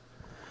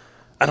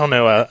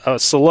 a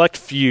select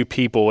few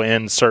people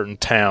in certain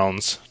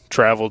towns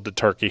traveled to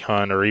turkey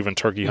hunt or even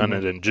turkey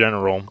hunted in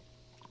general,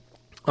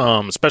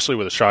 especially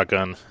with a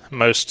shotgun.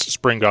 Most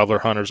spring gobbler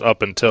hunters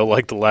up until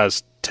the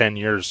last 10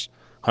 years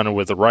hunted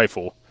with a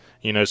rifle,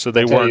 so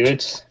they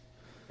weren't.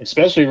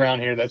 Especially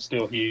around here, that's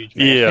still huge.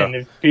 Man. Yeah.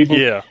 And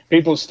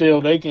people still,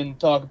 they can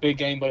talk big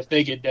game, but if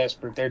they get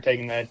desperate, they're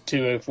taking that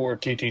 204,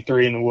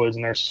 223 in the woods,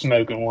 and they're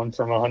smoking one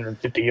from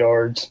 150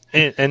 yards.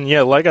 And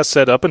yeah, like I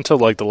said, up until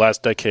the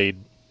last decade,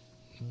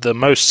 the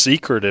most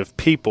secretive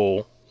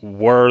people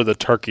were the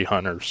turkey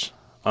hunters.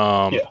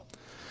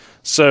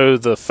 So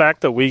the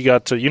fact that we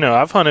got to,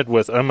 I've hunted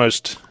with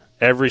almost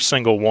every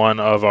single one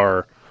of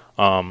our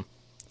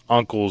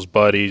uncle's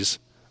buddies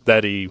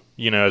that he,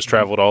 has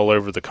traveled all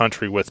over the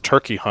country with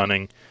turkey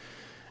hunting.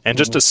 And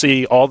just to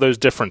see all those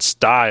different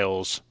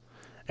styles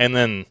and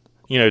then,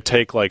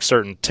 take like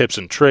certain tips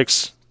and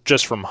tricks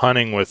just from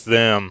hunting with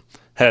them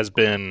has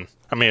been,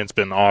 it's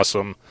been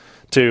awesome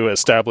to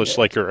establish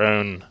like your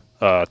own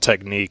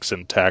techniques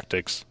and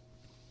tactics.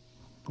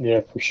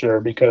 Yeah, for sure.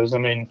 Because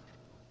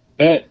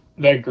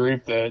that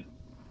group that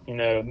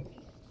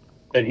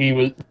that he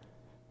was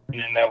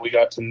and that we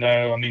got to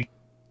know,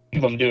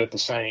 of them do it the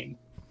same.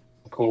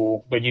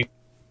 Cool, but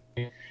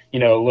a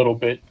little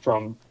bit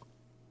from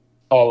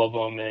all of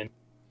them and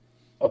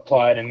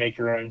apply it and make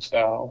your own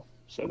style.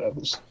 So that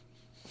was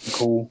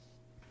cool.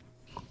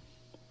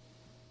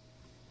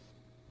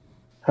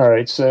 All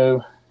right,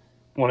 so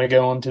want to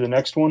go on to the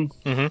next one?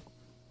 Mm-hmm.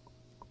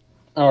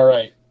 All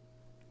right.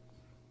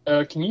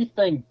 Can you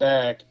think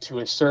back to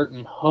a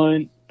certain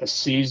hunt, a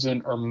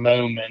season, or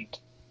moment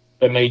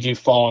that made you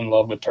fall in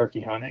love with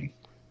turkey hunting?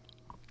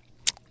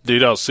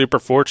 Dude, I was super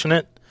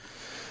fortunate.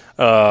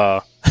 Dude,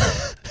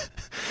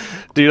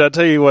 I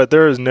tell you what,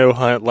 there is no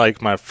hunt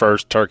like my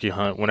first turkey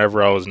hunt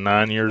whenever I was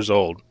 9 years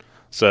old.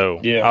 So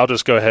yeah. I'll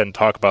just go ahead and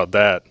talk about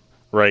that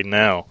right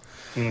now.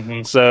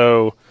 Mm-hmm.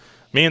 So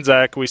me and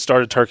Zach, we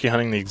started turkey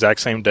hunting the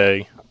exact same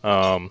day.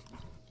 Dude,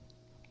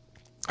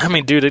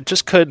 it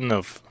just couldn't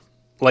have...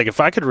 Like,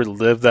 if I could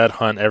relive that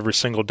hunt every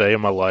single day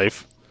of my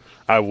life,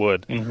 I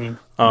would.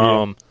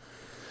 Mm-hmm.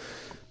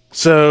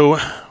 So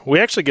we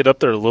actually get up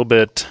there a little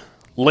bit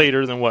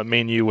later than what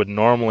me and you would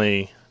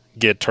normally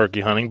get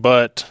turkey hunting,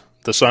 but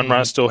the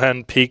sunrise still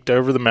hadn't peaked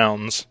over the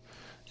mountains.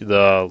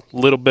 The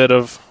little bit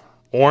of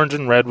orange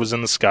and red was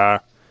in the sky.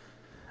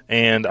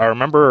 And I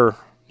remember,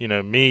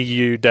 me,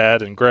 you,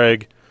 Dad, and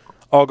Greg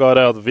all got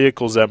out of the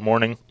vehicles that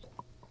morning.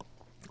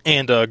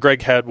 And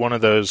Greg had one of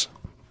those,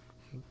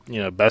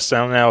 best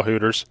sounding owl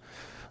hooters,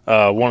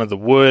 one of the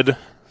wood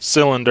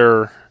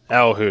cylinder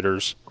owl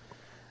hooters.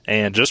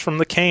 And just from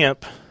the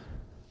camp,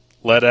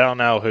 let out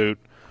an owl hoot,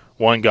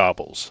 one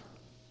gobbles.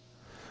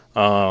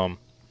 So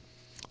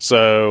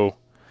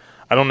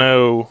I don't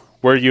know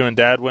where you and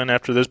Dad went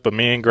after this, but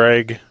me and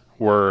Greg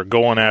were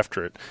going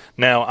after it.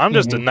 Now, I'm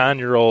just a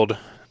 9-year-old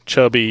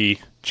chubby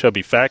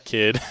fat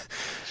kid,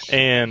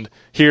 and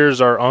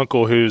here's our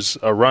uncle who's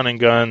a run and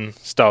gun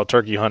style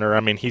turkey hunter.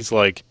 He's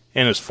like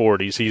in his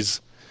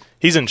 40s.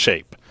 He's in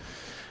shape.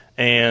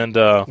 And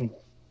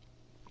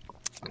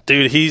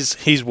dude,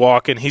 he's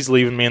walking, he's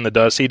leaving me in the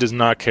dust. He does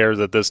not care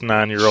that this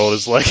 9-year-old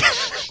is like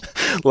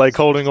like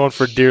holding on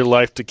for dear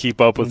life to keep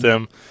up with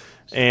him.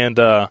 And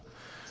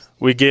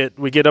we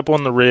get up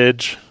on the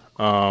ridge,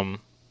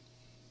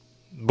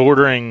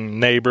 bordering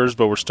neighbors,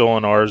 but we're still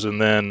on ours.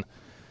 And then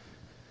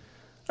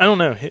I don't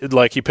know,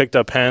 like he picked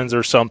up hens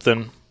or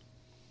something.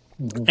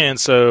 Mm-hmm. And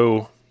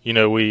so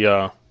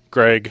we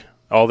Greg,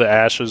 all the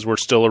ashes were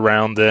still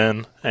around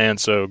then, and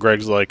so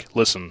Greg's like,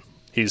 "Listen,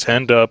 he's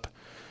henned up.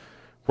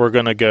 We're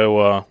gonna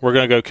go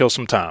kill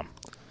some time."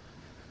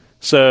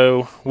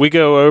 So we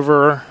go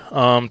over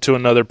to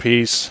another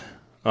piece,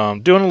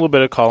 doing a little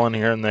bit of calling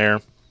here and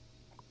there,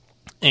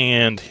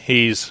 and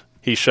he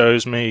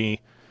shows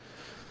me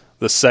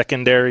the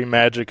secondary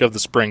magic of the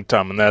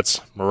springtime, and that's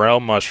morel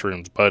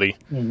mushrooms, buddy.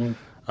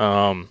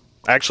 Mm-hmm.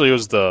 Actually, it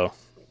was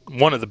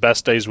one of the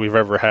best days we've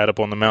ever had up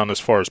on the mountain as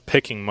far as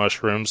picking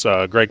mushrooms.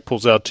 Greg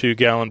pulls out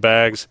 2-gallon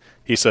bags.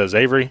 He says,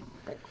 "Avery,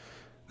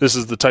 this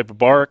is the type of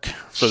bark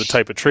for the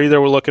type of tree that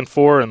we're looking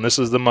for, and this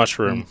is the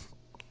mushroom.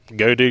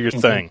 Go do your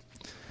thing."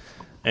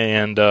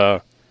 And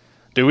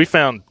dude, we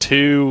found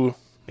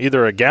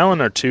either a gallon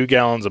or 2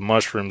 gallons of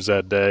mushrooms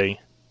that day.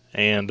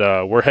 And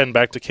we're heading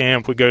back to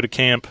camp. We go to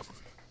camp.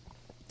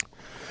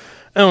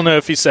 I don't know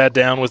if he sat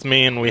down with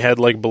me and we had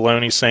like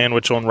bologna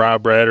sandwich on rye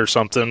bread or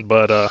something,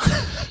 but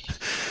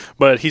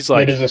but he's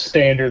like, it is a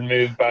standard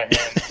move by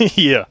him.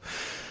 Yeah.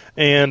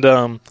 And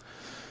I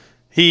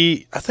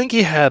think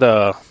he had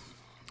I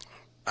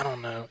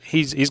don't know.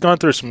 He's gone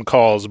through some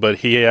calls, but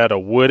he had a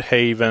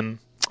Woodhaven,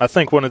 I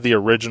think one of the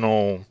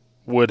original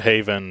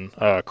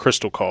Woodhaven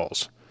crystal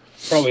calls.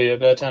 Probably at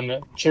that time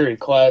that Cherry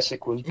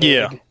Classic was big.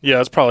 Yeah,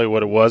 that's probably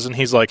what it was. And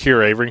he's like,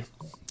 "Here, Avery,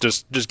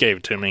 just gave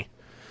it to me."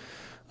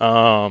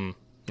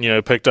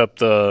 Picked up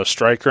the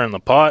striker in the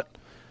pot,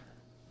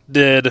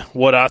 did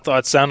what I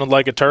thought sounded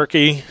like a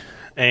turkey,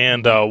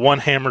 and one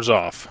hammers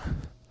off.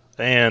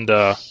 And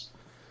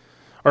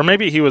or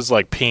maybe he was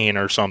like peeing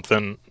or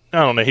something. I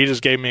don't know. He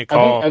just gave me a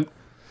call.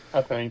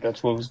 I think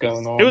that's what was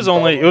going on. It was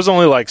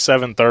only like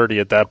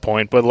 7:30 at that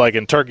point, but like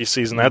in turkey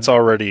season, that's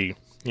already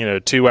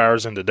 2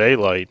 hours into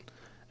daylight,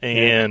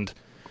 and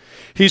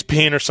he's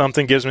peeing or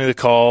something. Gives me the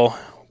call.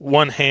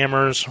 One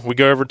hammers. We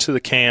go over to the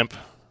camp.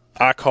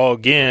 I call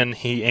again.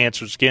 He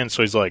answers again.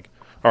 So he's like,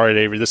 "All right,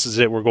 Avery, this is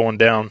it. We're going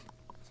down."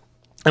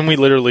 And we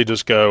literally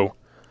just go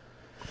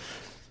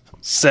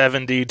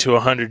 70 to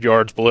 100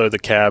 yards below the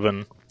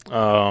cabin,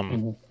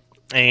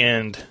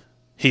 and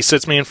he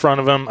sits me in front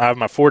of him. I have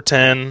my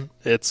 410.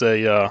 It's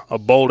a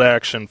bolt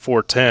action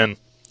 410,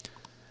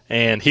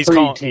 and he's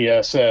calling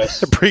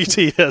pre-TSS.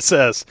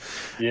 Pre-TSS.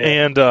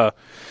 Yeah.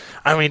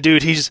 And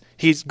dude, he's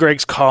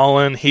Greg's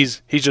calling.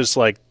 He's just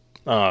like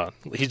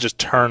he's just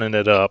turning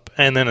it up,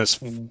 and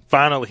then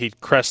finally he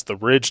crests the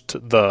ridge to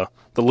the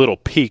little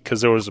peak,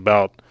 because there was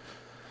about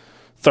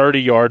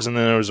 30 yards, and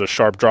then there was a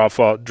sharp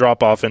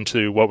drop off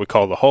into what we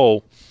call the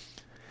hole.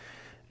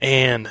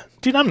 And,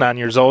 dude, I'm 9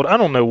 years old. I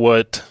don't know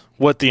what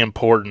the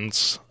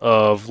importance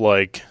of,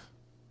 I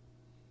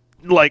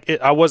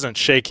wasn't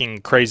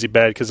shaking crazy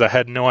bad because I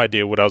had no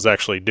idea what I was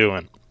actually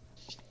doing.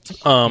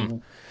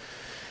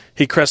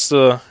 He crests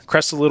the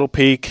little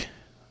peak,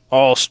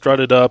 all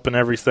strutted up and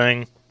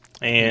everything,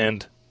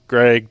 and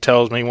Greg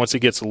tells me once he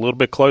gets a little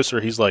bit closer,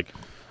 he's like,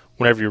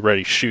 whenever you're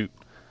ready, shoot.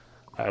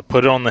 I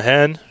put it on the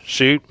head,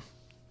 shoot.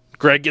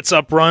 Greg gets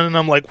up running.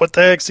 I'm like, what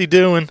the heck's he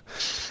doing?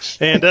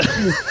 And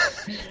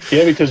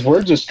yeah, because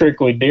we're just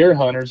strictly deer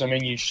hunters. I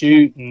mean, you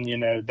shoot,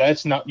 and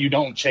that's not, you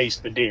don't chase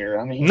the deer.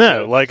 I mean,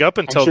 no, like up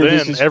until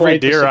then, every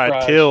deer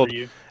I'd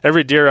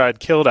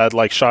killed,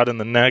 I'd shot in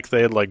the neck.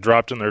 They had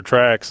dropped in their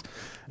tracks.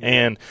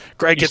 And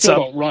Greg gets up.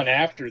 Don't run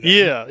after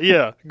them.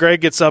 Yeah.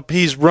 Greg gets up.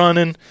 He's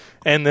running,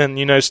 and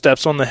then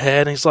steps on the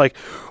head, and he's like,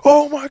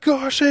 "Oh my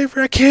gosh,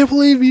 Avery! I can't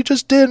believe you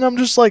just did." And I'm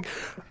just like,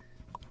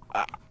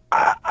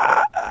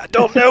 I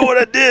don't know what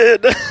I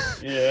did.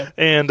 Yeah.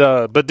 And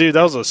but dude,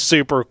 that was a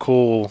super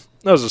cool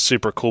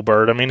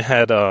bird. I mean,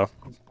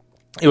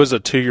 it was a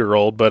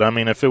 2-year-old, but I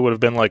mean, if it would have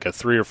been like a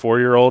 3 or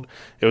 4-year-old,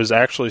 it was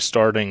actually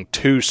starting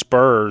 2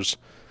 spurs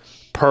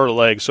per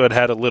leg, so it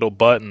had a little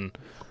button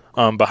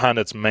behind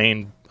its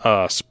main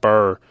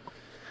spur.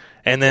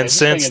 And then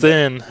since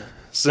then,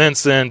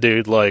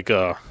 dude,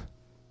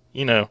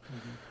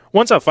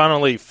 once I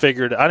finally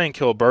figured, I didn't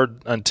kill a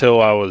bird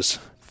until I was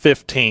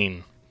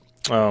 15.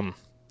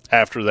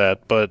 After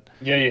that, but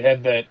yeah, you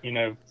had that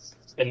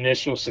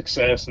initial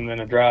success, and then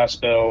a dry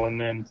spell,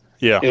 and then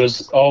it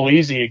was all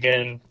easy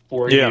again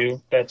for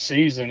you that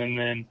season, and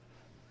then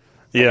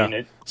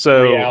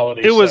so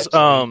it was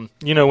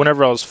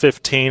whenever I was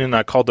 15 and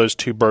I called those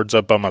 2 birds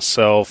up by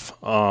myself,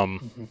 I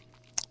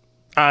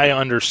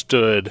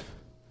understood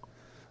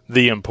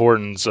the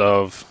importance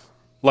of,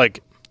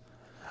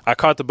 I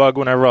caught the bug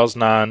whenever I was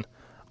 9.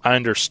 I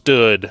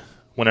understood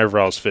whenever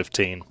I was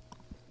 15.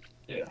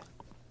 Yeah,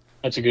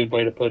 that's a good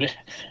way to put it.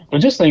 But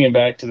just thinking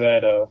back to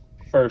that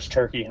first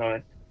turkey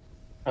hunt,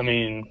 I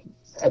mean,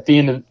 at the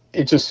end of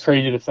it's just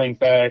crazy to think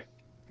back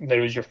that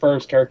it was your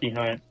first turkey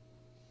hunt.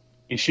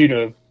 You shoot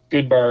a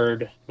good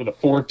bird with a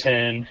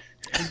 410,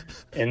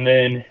 and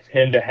then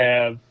him to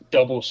have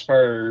double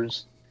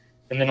spurs,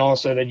 and then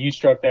also that you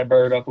struck that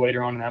bird up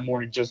later on in that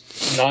morning,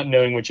 just not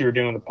knowing what you were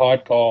doing with the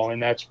pod call,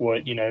 and that's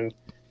what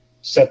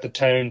set the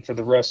tone for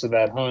the rest of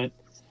that hunt.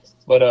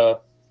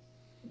 But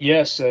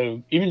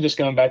so even just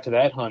going back to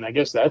that hunt, I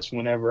guess that's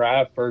whenever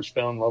I first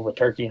fell in love with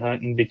turkey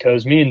hunting,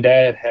 because me and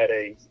Dad had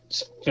a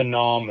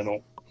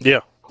phenomenal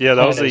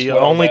that was the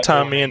only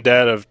time me and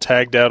Dad have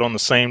tagged out on the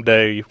same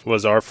day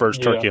was our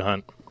first turkey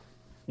hunt.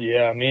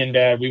 Yeah, me and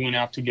Dad, we went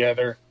out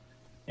together,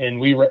 and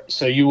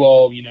so you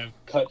all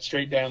cut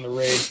straight down the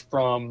ridge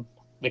from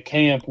the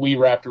camp. We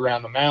wrapped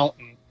around the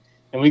mountain,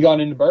 and we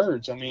got into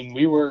birds. I mean,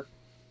 we were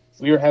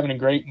having a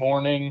great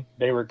morning.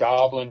 They were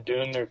gobbling,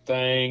 doing their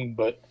thing,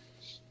 but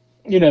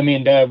me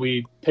and Dad,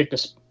 we picked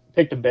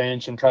a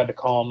bench and tried to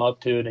call them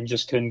up to it, and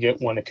just couldn't get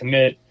one to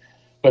commit.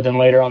 But then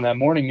later on that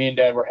morning, me and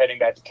Dad were heading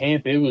back to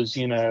camp. It was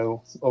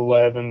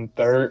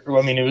 11:30.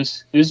 I mean, it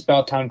was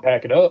about time to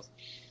pack it up,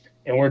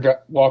 and we're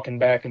walking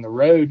back in the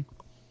road,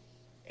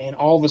 and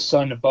all of a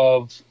sudden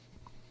above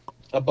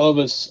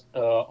us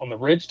on the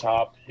ridge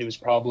top, it was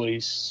probably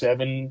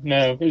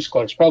it was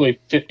close, probably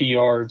 50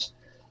 yards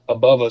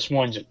above us.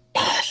 One just.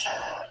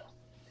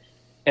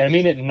 And I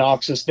mean, it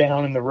knocks us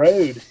down in the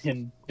road,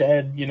 and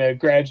Dad,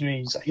 grabs me.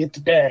 He's like, hit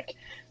the deck.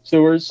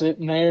 So we're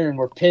sitting there, and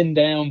we're pinned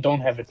down,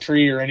 don't have a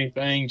tree or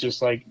anything,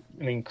 just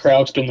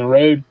crouched in the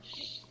road.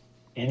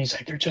 And he's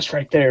like, they're just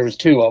right there. It was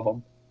 2 of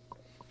them.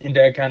 And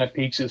Dad kind of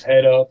peeks his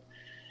head up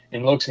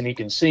and looks, and he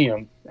can see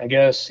them. I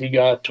guess he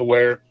got to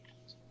where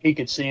he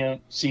could see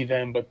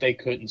them, but they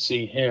couldn't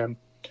see him.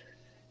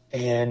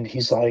 And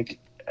he's like,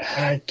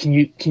 can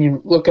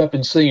you look up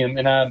and see him?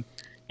 And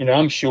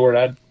I'm short.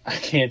 I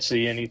can't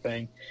see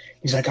anything.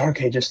 He's like,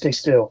 okay, just stay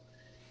still.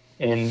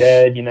 And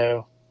Dad,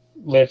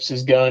 lifts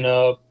his gun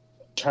up,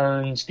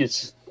 turns,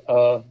 gets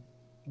a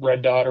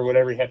red dot or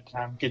whatever he had at the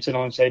time, gets it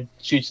on his head,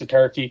 shoots the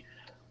turkey,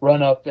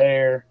 run up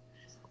there,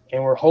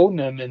 and we're holding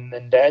him. And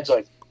then Dad's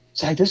like,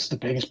 Zach, this is the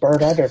biggest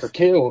bird I've ever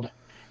killed.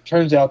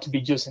 Turns out to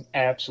be just an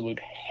absolute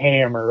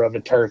hammer of a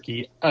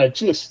turkey.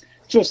 Just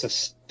a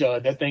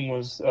stud. That thing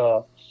was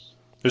it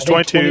was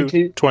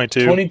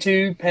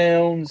 22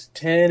 pounds,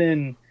 10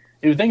 and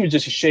I think it was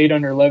just a shade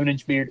under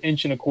 11-inch beard,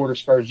 1.25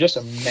 spurs, just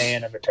a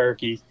man of a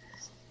turkey.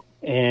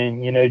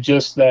 And,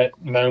 just that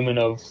moment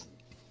of,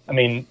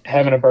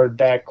 having a bird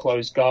that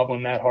close,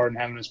 gobbling that hard,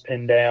 and having us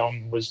pinned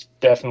down was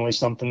definitely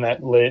something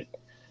that lit,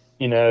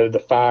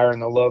 the fire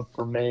and the love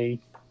for me.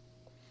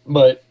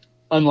 But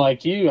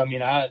unlike you,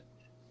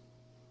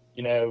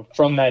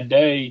 from that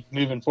day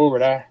moving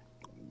forward, I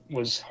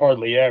was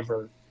hardly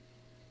ever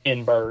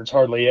in birds,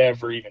 hardly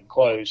ever even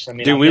close.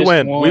 Dude, we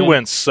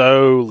went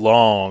so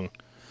long.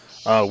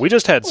 We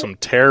just had some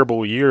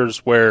terrible years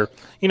where,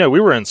 we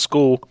were in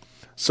school,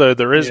 so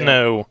there is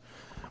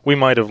we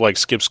might have like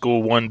skipped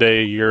school one day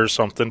a year or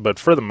something, but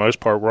for the most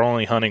part, we're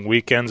only hunting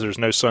weekends. There's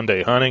no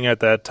Sunday hunting at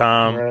that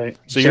time. Right.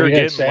 So you're you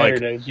had getting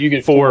Saturdays. like You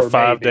get 4 or maybe.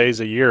 5 days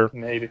a year.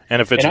 Maybe.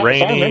 And if it's If I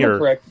rainy remember or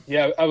correct,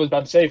 yeah, I was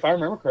about to say, if I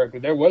remember correctly,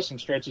 there was some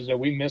stretches that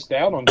we missed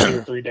out on 2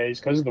 or 3 days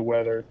because of the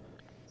weather.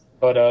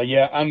 But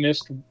yeah, I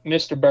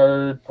missed a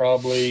bird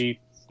probably,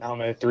 I don't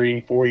know,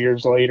 3-4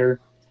 years later.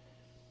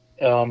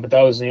 But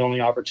that was the only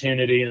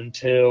opportunity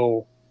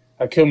until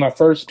I killed my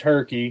first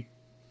turkey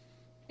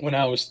when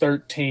I was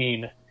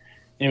 13.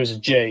 It was a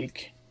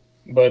Jake,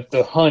 but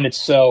the hunt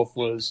itself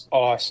was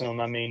awesome.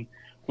 I mean,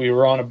 we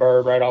were on a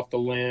bird right off the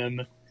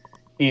limb.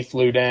 He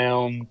flew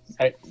down.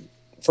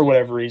 For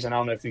whatever reason, I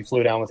don't know if he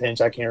flew down with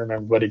hinge. I can't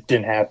remember, but it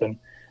didn't happen.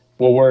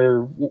 Well,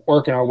 we're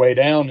working our way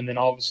down, and then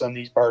all of a sudden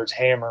these birds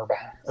hammer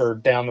or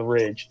down the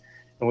ridge,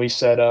 and we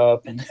set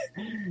up, and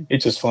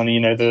it's just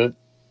funny, the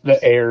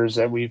errors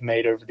that we've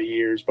made over the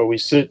years. But we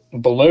sit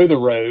below the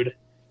road,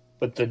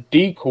 but the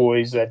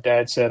decoys that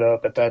Dad set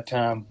up at that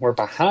time were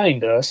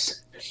behind us.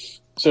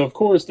 So, of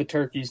course, the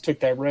turkeys took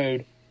that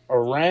road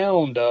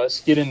around us,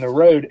 get in the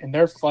road, and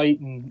they're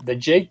fighting the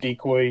Jake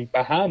decoy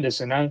behind us.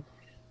 And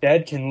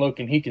Dad can look,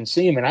 and he can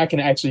see him, and I can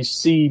actually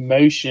see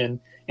motion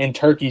in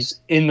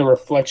turkeys in the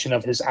reflection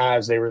of his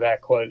eyes. They were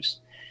that close.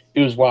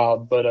 It was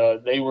wild,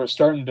 but they were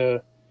starting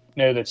to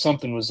know that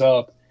something was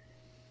up,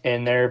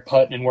 and they're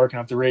putting and working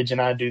up the ridge,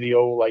 and I do the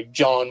old, like,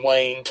 John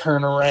Wayne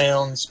turn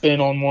around,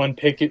 spin on one,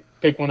 pick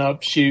one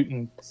up, shoot,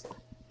 and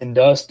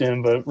dust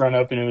him, but run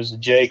up, and it was a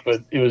Jake.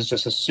 But it was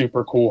just a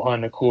super cool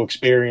hunt, a cool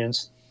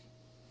experience.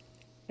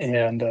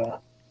 And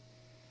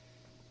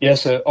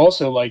yes,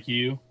 also like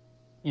you,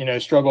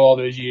 struggle all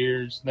those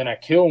years. Then I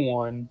kill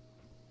one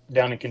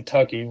down in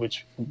Kentucky,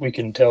 which we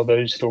can tell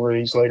those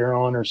stories later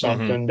on or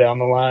something down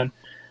the line.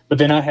 But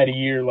then I had a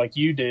year like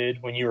you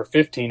did when you were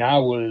 15.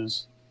 I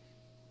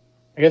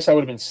guess I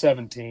would have been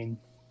 17,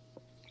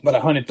 but I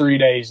hunted 3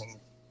 days and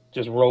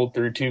just rolled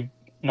through 2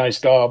 nice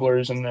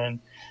gobblers. And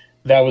then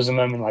that was a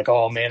moment like,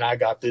 oh man, I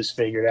got this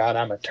figured out.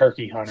 I'm a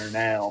turkey hunter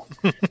now.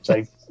 It's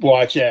like,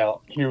 watch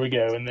out, here we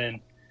go. And then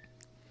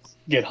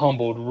get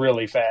humbled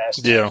really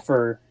fast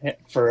for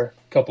a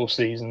couple of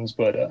seasons.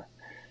 But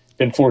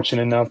been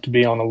fortunate enough to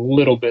be on a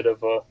little bit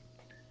of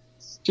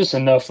just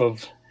enough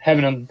of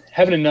having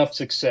enough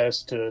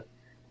success to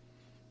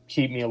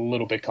keep me a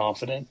little bit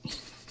confident.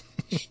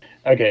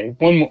 Okay,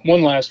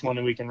 one last one,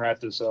 and we can wrap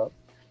this up.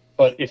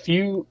 But if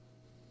your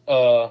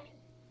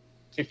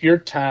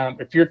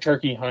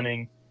turkey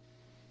hunting,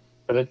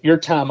 your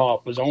time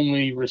off was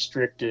only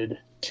restricted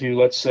to,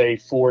 let's say,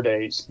 4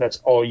 days, that's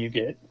all you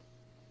get,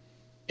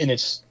 and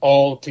it's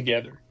all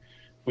together,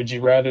 would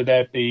you rather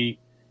that be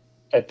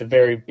at the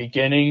very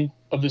beginning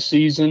of the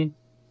season,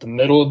 the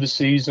middle of the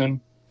season,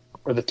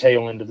 or the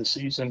tail end of the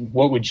season?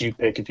 What would you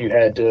pick if you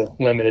had to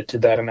limit it to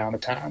that amount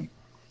of time?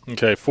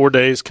 Okay, 4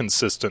 days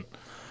consistent.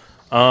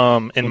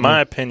 In my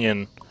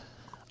opinion,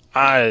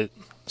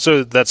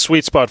 so that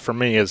sweet spot for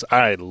me is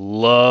I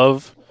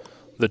love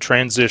the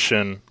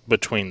transition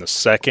between the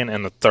second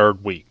and the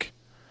third week.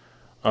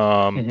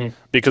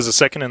 Because the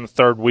second and the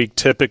third week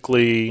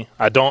typically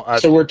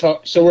So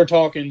we're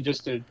talking,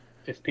 just to,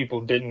 if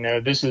people didn't know,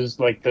 this is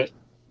like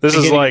this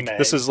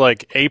is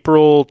like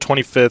April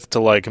 25th to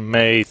like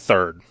May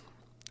 3rd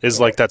is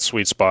like that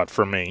sweet spot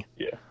for me.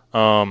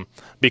 Yeah.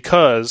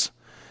 Because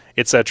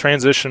it's that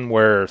transition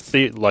where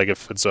like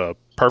if it's a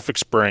perfect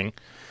spring,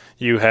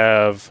 you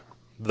have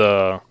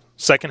the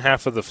second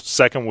half of the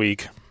second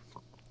week,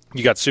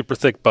 you got super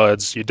thick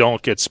buds, you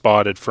don't get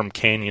spotted from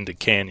canyon to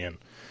canyon.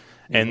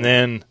 And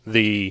then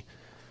the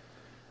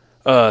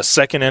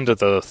second end of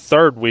the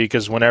third week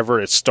is whenever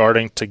you're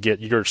starting to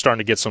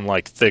get some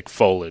like thick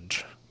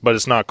foliage, but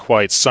it's not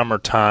quite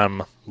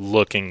summertime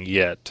looking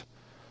yet.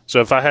 So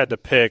if I had to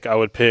pick, I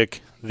would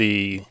pick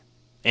the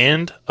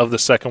end of the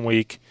second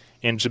week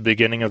into the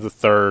beginning of the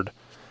third.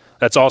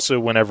 That's also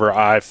whenever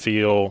I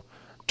feel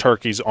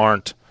turkeys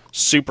aren't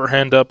super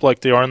henned up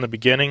like they are in the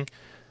beginning,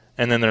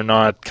 and then they're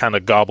not kind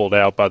of gobbled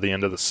out by the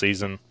end of the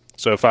season.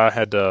 So if I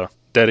had to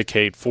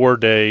dedicate 4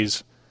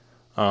 days,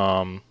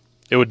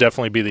 it would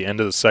definitely be the end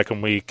of the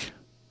second week,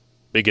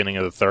 beginning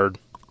of the third.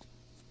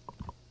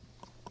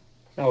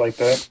 I like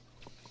that.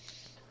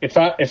 If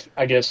I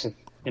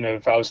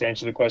was to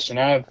answer the question,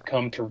 I've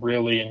come to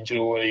really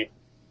enjoy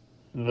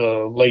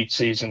the late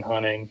season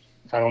hunting.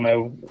 I don't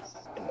know.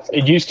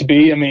 It used to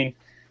be, I mean,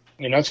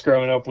 us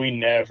growing up,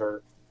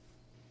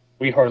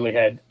 we hardly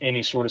had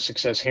any sort of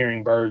success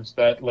hearing birds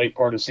that late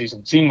part of the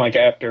season. It seemed like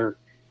after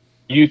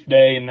Youth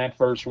Day and that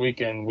first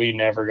weekend, we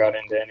never got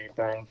into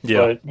anything.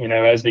 Yeah. But,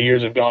 as the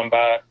years have gone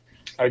by,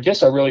 I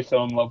guess I really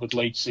fell in love with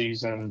late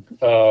season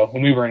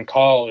when we were in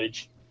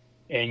college,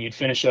 and you'd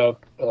finish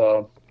up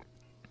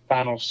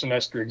final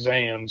semester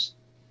exams,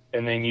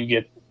 and then you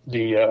get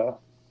the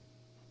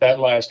that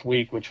last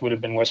week, which would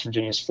have been West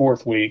Virginia's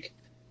 4th week.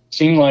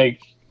 Seemed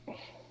like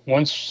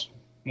once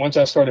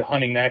I started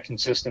hunting that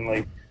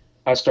consistently,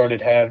 I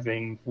started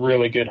having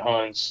really good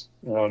hunts.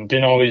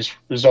 Didn't always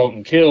result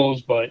in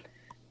kills, but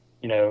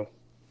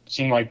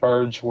seemed like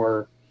birds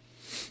were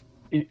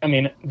I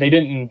mean, they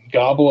didn't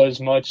gobble as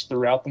much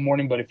throughout the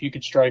morning, but if you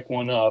could strike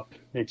one up,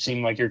 it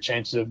seemed like your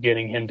chances of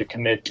getting him to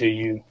commit to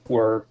you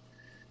were,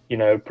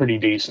 pretty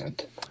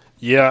decent.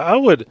 Yeah, I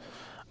would.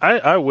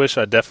 I wish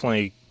I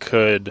definitely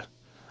could.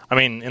 I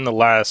mean, in the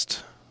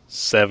last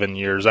 7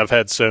 years, I've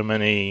had so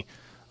many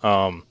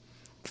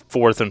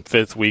fourth and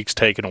fifth weeks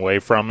taken away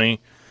from me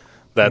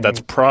that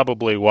that's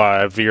probably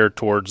why I veer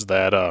towards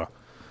that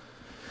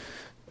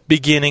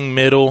beginning,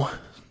 middle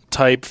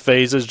type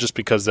phases, just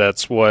because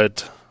that's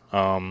what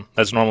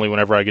that's normally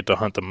whenever I get to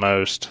hunt the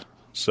most.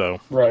 So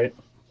right.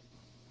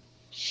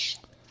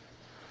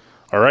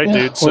 All right, yeah,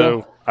 dude.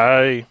 So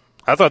I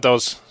thought that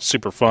was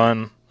super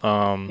fun.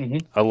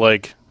 I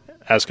like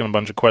asking a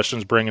bunch of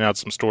questions, bringing out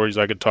some stories.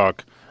 I could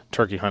talk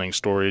turkey hunting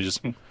stories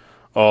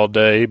all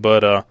day,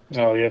 but oh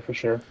yeah, for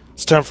sure.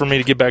 It's time for me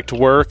to get back to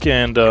work,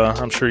 and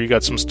I'm sure you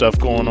got some stuff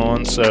going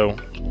on. So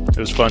it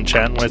was fun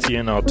chatting with you,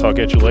 and I'll talk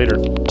at you later.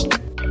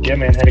 Yeah,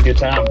 man, had a good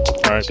time.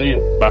 All right, see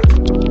you.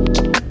 Bye.